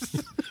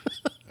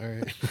 All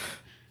right.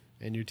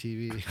 And your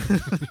TV.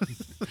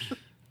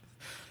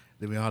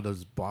 Then we had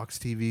those box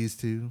TVs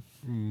too.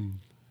 Mm.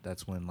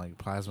 That's when like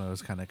plasma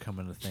was kind of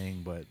coming a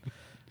thing. But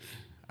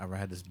I remember I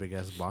had this big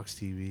ass box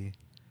TV,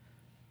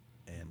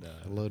 and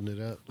Loading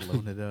it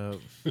up.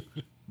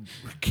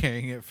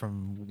 carrying it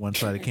from one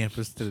side of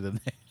campus to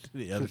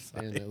the other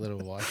side. And that little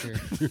washer.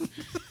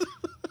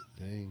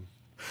 Dang.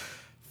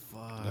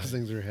 Fuck. Those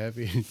things were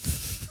heavy.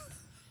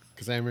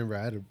 Because I remember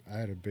I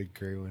had a big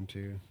gray one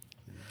too.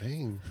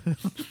 Dang.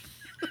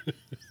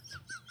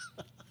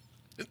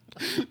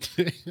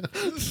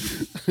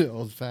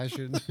 Old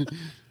fashioned.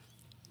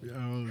 Oh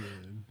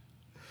man.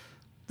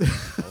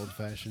 Old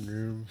fashioned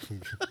room.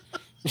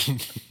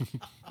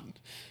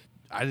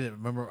 I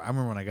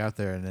remember when I got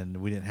there and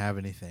then we didn't have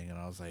anything, and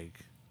I was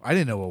like, I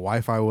didn't know what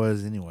Wi-Fi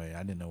was anyway.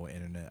 I didn't know what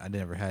internet. I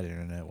never had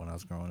internet when I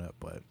was growing up,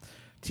 but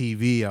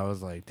TV, I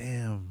was like,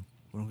 damn,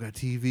 we don't got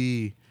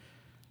TV.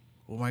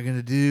 What am I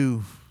gonna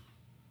do?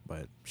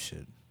 But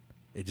shit,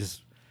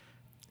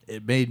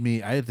 it made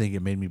me. I think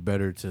it made me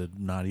better to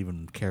not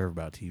even care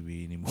about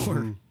TV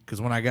anymore. Because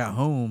when I got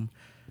home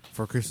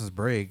for Christmas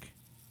break,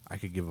 I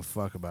could give a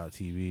fuck about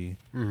TV.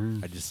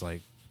 Mm-hmm. I just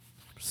like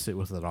sit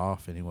with it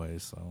off anyway.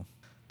 So.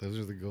 Those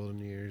are the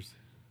golden years.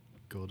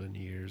 Golden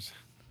years.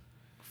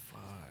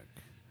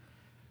 Fuck.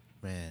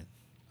 Man.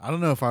 I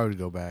don't know if I would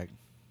go back.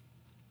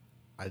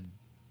 I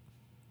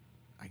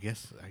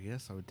guess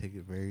I would take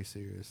it very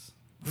serious.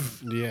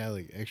 Yeah,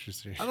 like extra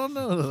serious. I don't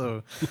know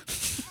though.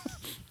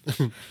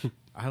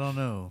 I don't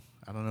know.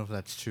 I don't know if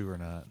that's true or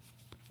not.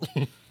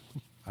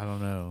 I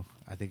don't know.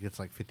 I think it's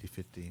like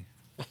 50-50.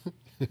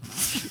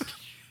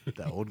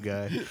 That old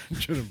guy.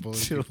 Trying to bully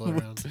people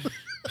around.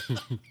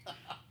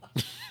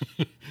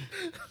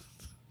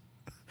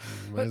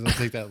 Might as well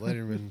take that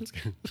Letterman.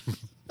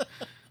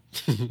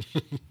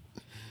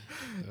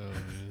 Oh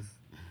man.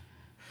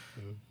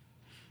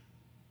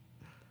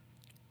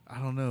 I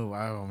don't know.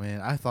 Oh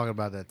man, I thought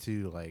about that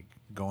too, like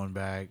going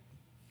back.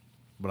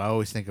 But I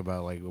always think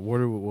about like what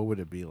would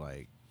it be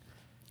like?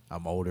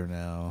 I'm older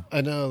now.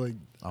 I know, like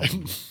I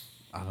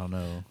don't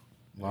know.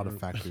 A lot of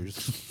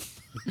factors.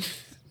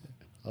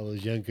 all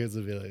those young kids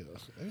will be like,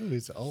 "Oh,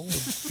 he's old.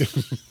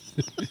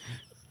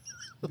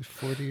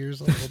 40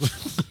 years old."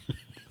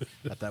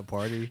 At that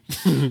party.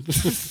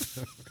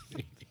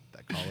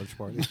 That college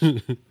party.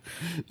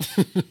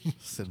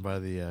 Sitting by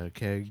the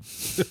keg.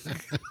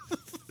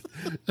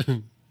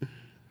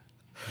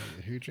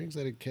 Who drinks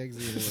out of kegs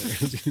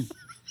anymore?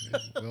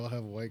 We all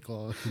have White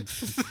Claw.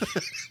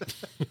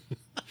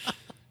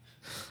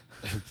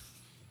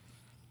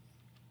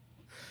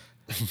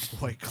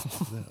 White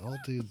Claw. That old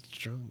dude's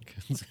drunk.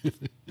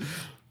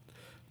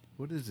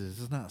 What is this? This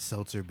is not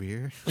seltzer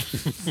beer.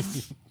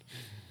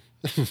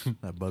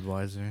 That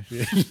Budweiser.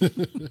 Yeah.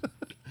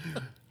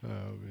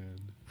 Oh man.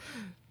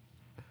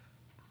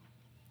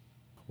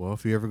 Well,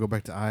 if you ever go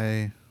back to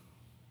IA,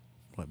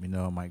 let me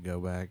know. I might go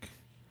back.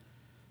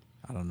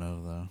 I don't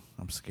know though.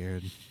 I'm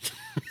scared.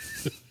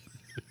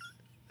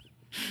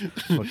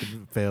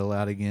 Fucking fail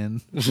out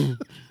again.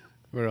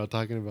 We're all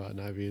talking about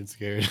not being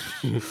scared.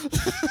 I'm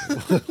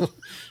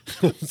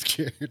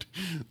scared.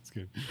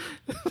 Scared.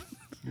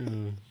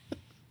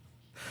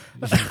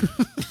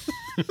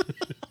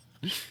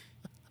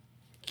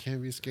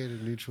 Can't be scared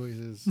of new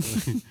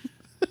choices.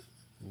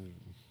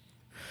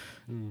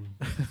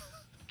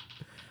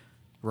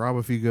 Rob,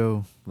 if you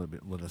go,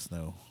 let us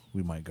know.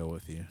 We might go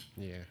with you.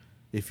 Yeah.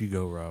 If you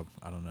go, Rob,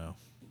 I don't know.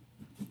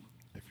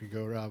 If you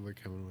go, Rob, we're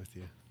coming with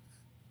you.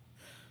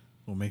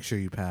 We'll make sure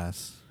you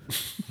pass.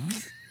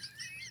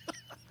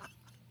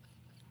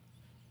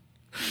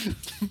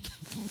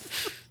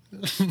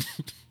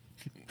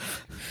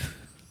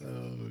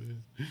 Oh,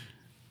 man.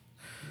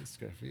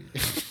 Scruffy.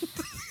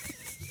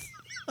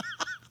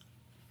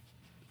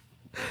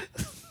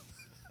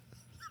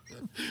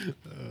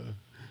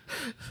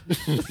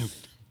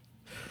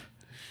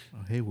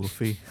 Oh, hey,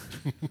 Wolfie.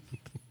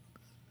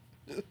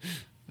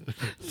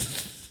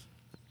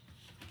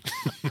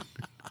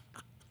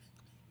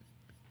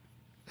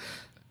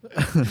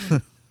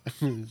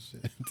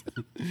 Shit.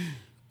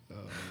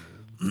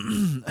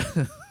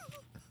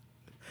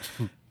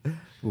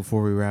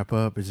 Before we wrap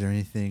up, is there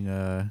anything,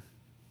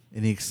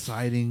 any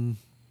exciting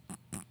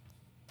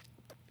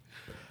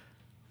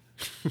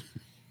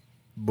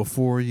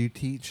before you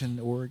teach in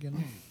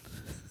Oregon?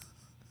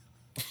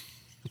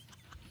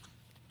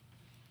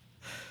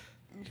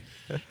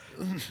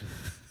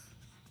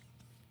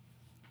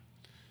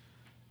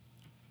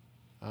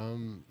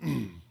 Um,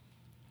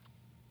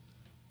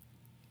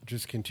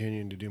 just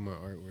continuing to do my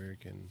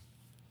artwork and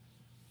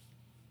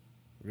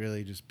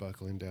really just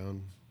buckling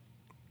down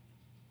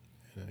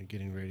and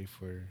getting ready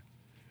for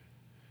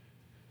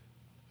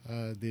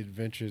the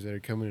adventures that are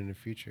coming in the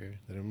future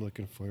that I'm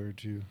looking forward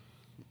to.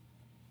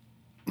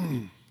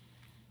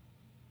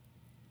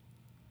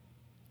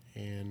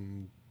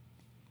 And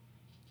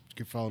you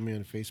can follow me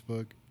on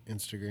Facebook,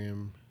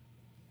 Instagram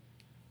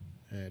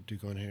at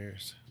Duke on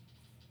Harris.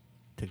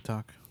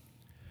 TikTok?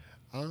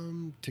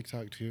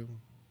 TikTok too.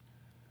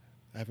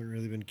 I haven't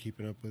really been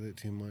keeping up with it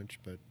too much,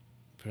 but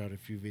put out a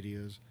few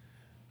videos.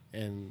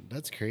 And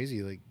that's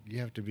crazy. Like, you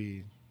have to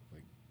be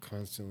like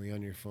constantly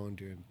on your phone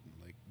doing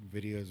like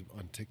videos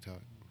on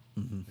TikTok.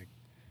 Mm-hmm. Like,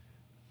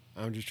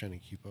 I'm just trying to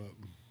keep up.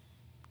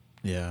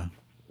 Yeah.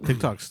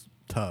 TikTok's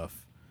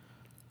tough.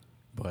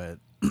 But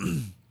how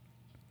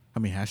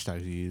many hashtags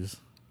do you use?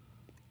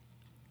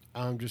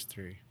 Just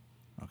 3.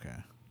 Okay.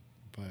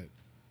 But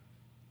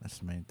That's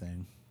the main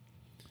thing.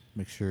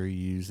 Make sure you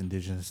use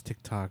indigenous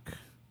TikTok.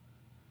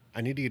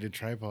 I need to get a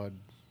tripod,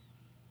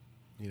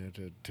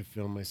 to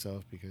film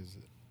myself, because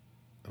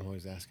I'm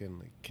always asking,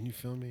 like, can you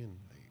film me? And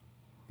like,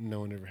 no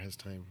one ever has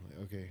time.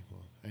 Like, okay,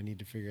 well, I need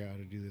to figure out how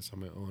to do this on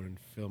my own and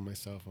film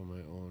myself on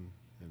my own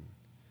and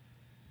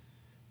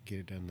get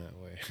it done that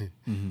way.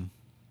 Mm-hmm.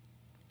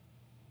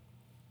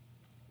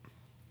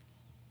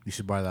 You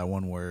should buy that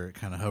one where it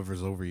kind of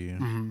hovers over you.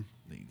 Mm-hmm.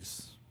 That you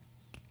just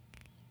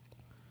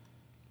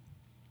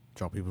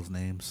draw people's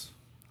names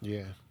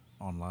Yeah.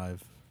 on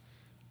live.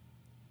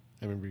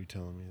 I remember you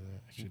telling me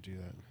that I should do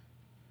that.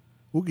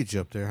 We'll get you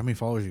up there. How many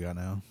followers you got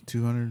now?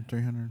 200,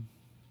 300?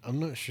 I'm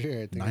not sure.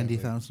 I think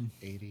 90,000?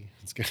 80.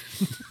 It's good.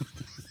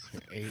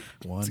 8.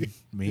 One?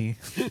 Me?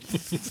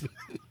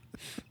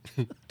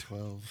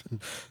 12.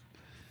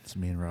 It's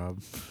me and Rob.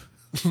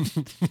 Yeah,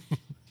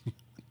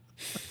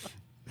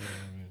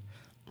 man.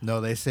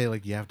 No, they say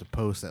like you have to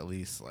post at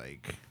least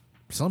like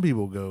some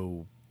people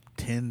go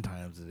 10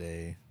 times a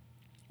day,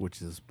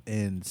 which is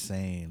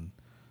insane.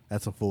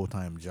 That's a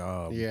full-time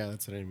job. Yeah,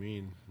 that's what I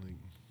mean. Like,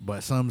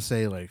 But some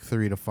say like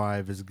 3 to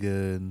 5 is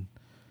good.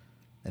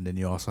 And then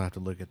you also have to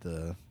look at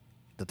the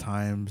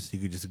times. You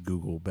could just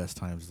Google best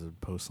times to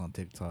post on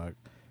TikTok.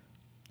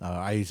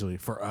 I usually,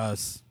 for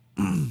us,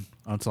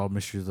 Unsolved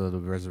Mysteries of the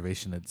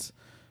Reservation, it's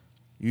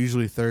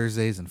usually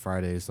Thursdays and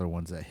Fridays are the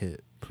ones that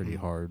hit pretty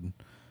hard.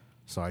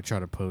 So I try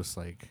to post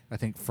like, I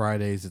think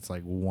Fridays it's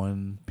like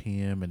 1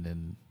 p.m. and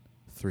then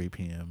 3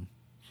 p.m.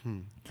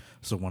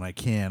 So when I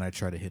can, I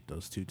try to hit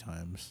those 2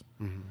 times.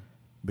 Mm-hmm.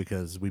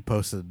 Because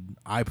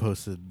I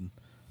posted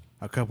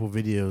a couple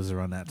videos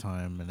around that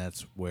time, and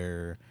that's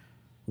where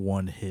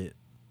one hit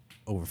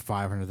over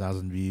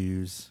 500,000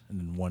 views, and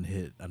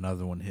then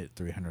another one hit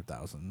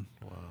 300,000.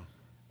 Wow.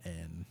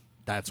 And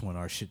that's when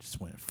our shit just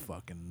went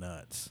fucking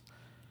nuts.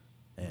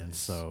 And Nice.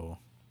 so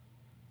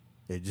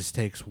it just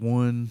takes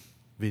one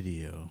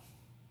video.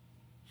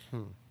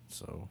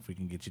 So if we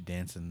can get you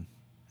dancing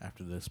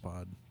after this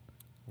pod,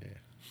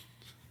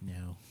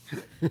 Yeah.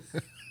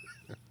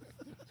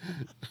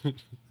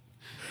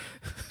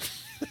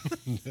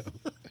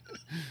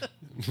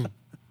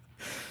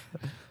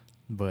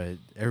 But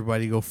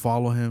everybody go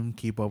follow him,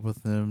 keep up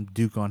with him.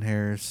 Duke on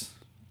Harris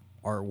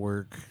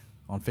artwork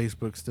on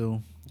Facebook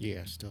still.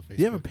 Yeah, still Facebook.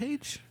 Do you have a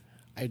page?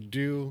 I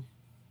do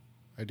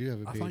have a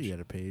I page. thought you had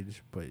a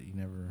page, but you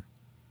never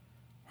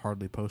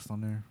hardly post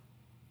on there.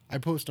 I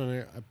post on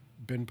it. I've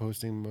been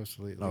posting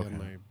mostly Okay.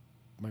 on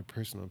my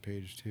personal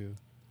page too.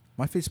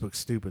 My Facebook's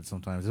stupid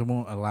sometimes. It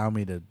won't allow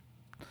me to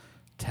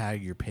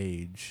tag your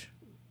page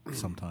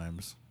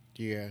sometimes.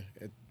 Yeah,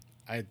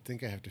 I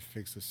think I have to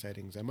fix the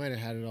settings. I might have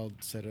had it all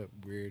set up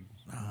weird.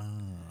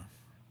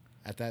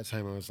 At that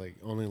time, I was like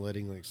only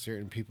letting like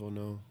certain people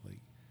know, like,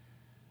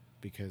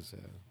 because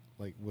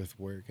like with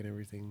work and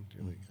everything,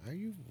 they're like, "Are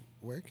you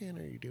working?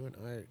 Are you doing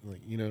art?"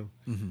 Like,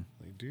 Mm-hmm.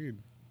 like, dude,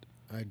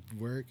 I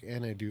work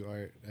and I do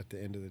art at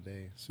the end of the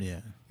day. So Yeah.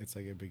 it's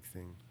like a big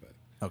thing. But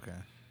Okay.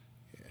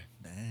 yeah,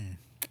 Dang.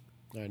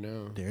 I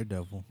know.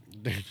 Daredevil.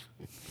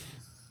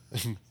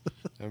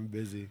 I'm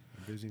busy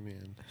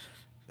man.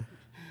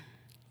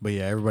 But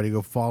yeah, everybody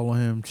go follow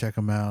him. Check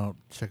him out.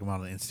 Check him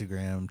out on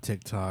Instagram,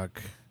 TikTok.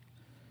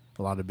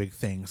 A lot of big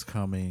things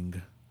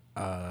coming.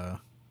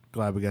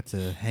 Glad we got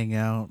to hang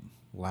out,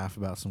 laugh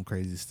about some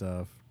crazy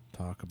stuff,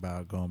 talk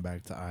about going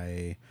back to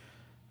IA.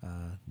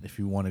 If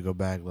you want to go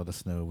back, let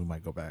us know. We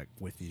might go back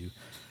with you.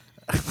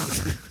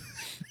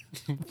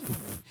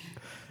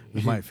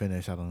 We might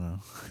finish. I don't know.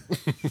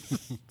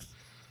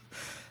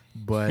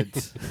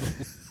 But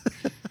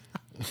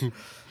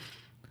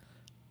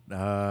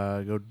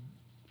go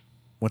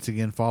once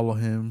again. Follow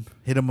him.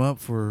 Hit him up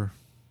for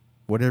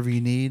whatever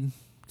you need.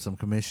 Some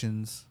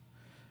commissions,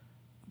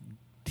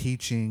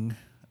 teaching,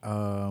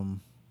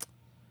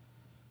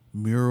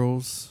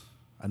 murals.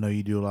 I know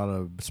you do a lot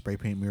of spray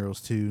paint murals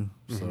too,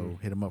 so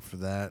hit him up for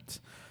that.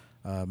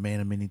 Man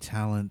of many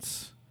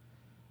talents.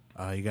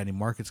 You got any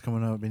markets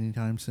coming up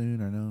anytime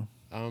soon or no?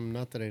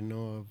 Not that I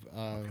know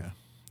of. Okay.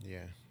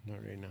 Yeah,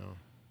 not right now.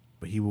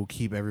 But he will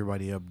keep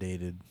everybody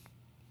updated.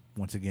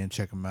 Once again,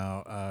 check him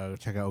out.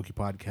 Check out Okie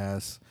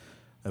Podcasts,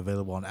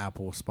 available on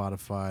Apple,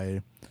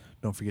 Spotify.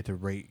 Don't forget to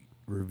rate,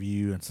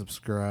 review, and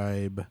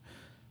subscribe.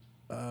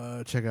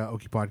 Check out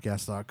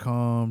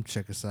okiepodcast.com.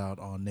 Check us out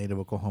on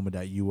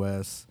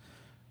nativeoklahoma.us.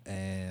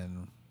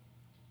 And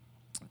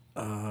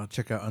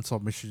check out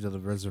Unsolved Mysteries of the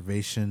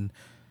Reservation.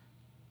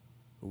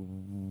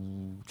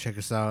 Check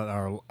us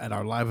out at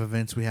our live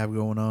events we have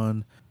going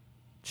on.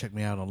 Check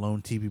me out on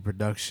Lone TV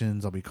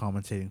Productions. I'll be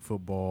commentating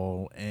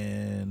football.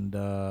 And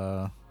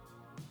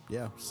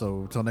yeah,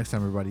 so until next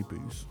time, everybody,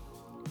 peace.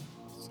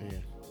 See ya.